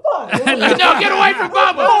 Look, I'm fine. No, get away from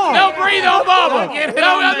Bubba. Don't breathe on Bubba.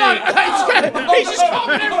 He's just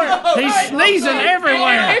coughing everywhere. He's sneezing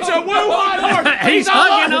everywhere. It's a Wuhan horse. He's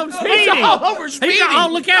hugging on Speedy. He's all over Speedy.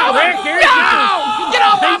 Look out, Rick. Here he No! goes. Get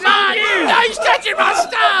off my He's on mind. you. No, he's touching my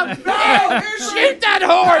stuff. No, shoot that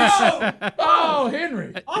horse. Oh,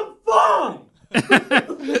 Henry. I'm fine.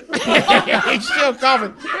 He's still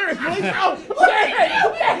coughing. Henry, please. Oh,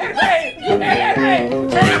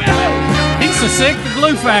 He's so sick the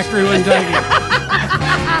glue factory wouldn't take him.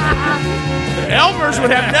 Elmer's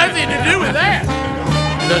would have nothing to do with that.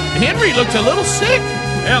 Henry looked a little sick.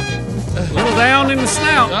 Yep. A little down in the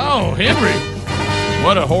snout. Oh, Henry.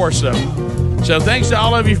 What a horse, though. So thanks to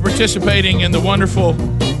all of you for participating in the wonderful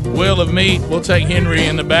Wheel of Meat. We'll take Henry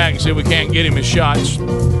in the back and see if we can't get him his shots.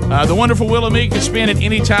 The wonderful Wheel of Meat can spin at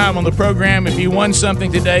any time on the program. If you won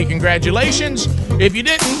something today, congratulations. If you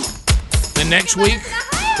didn't, then next week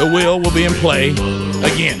the wheel will be in play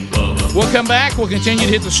again. We'll come back. We'll continue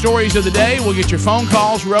to hit the stories of the day. We'll get your phone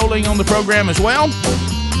calls rolling on the program as well.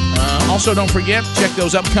 Also, don't forget, check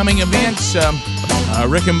those upcoming events.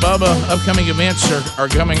 Rick and Bubba upcoming events are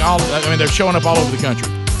coming they're showing up all over the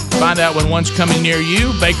country. Find out when one's coming near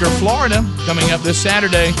you. Baker, Florida, coming up this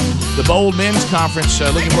Saturday. The Bold Men's Conference.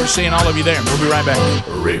 Looking forward to seeing all of you there. We'll be right back.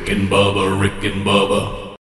 Rick and Bubba, Rick and Bubba.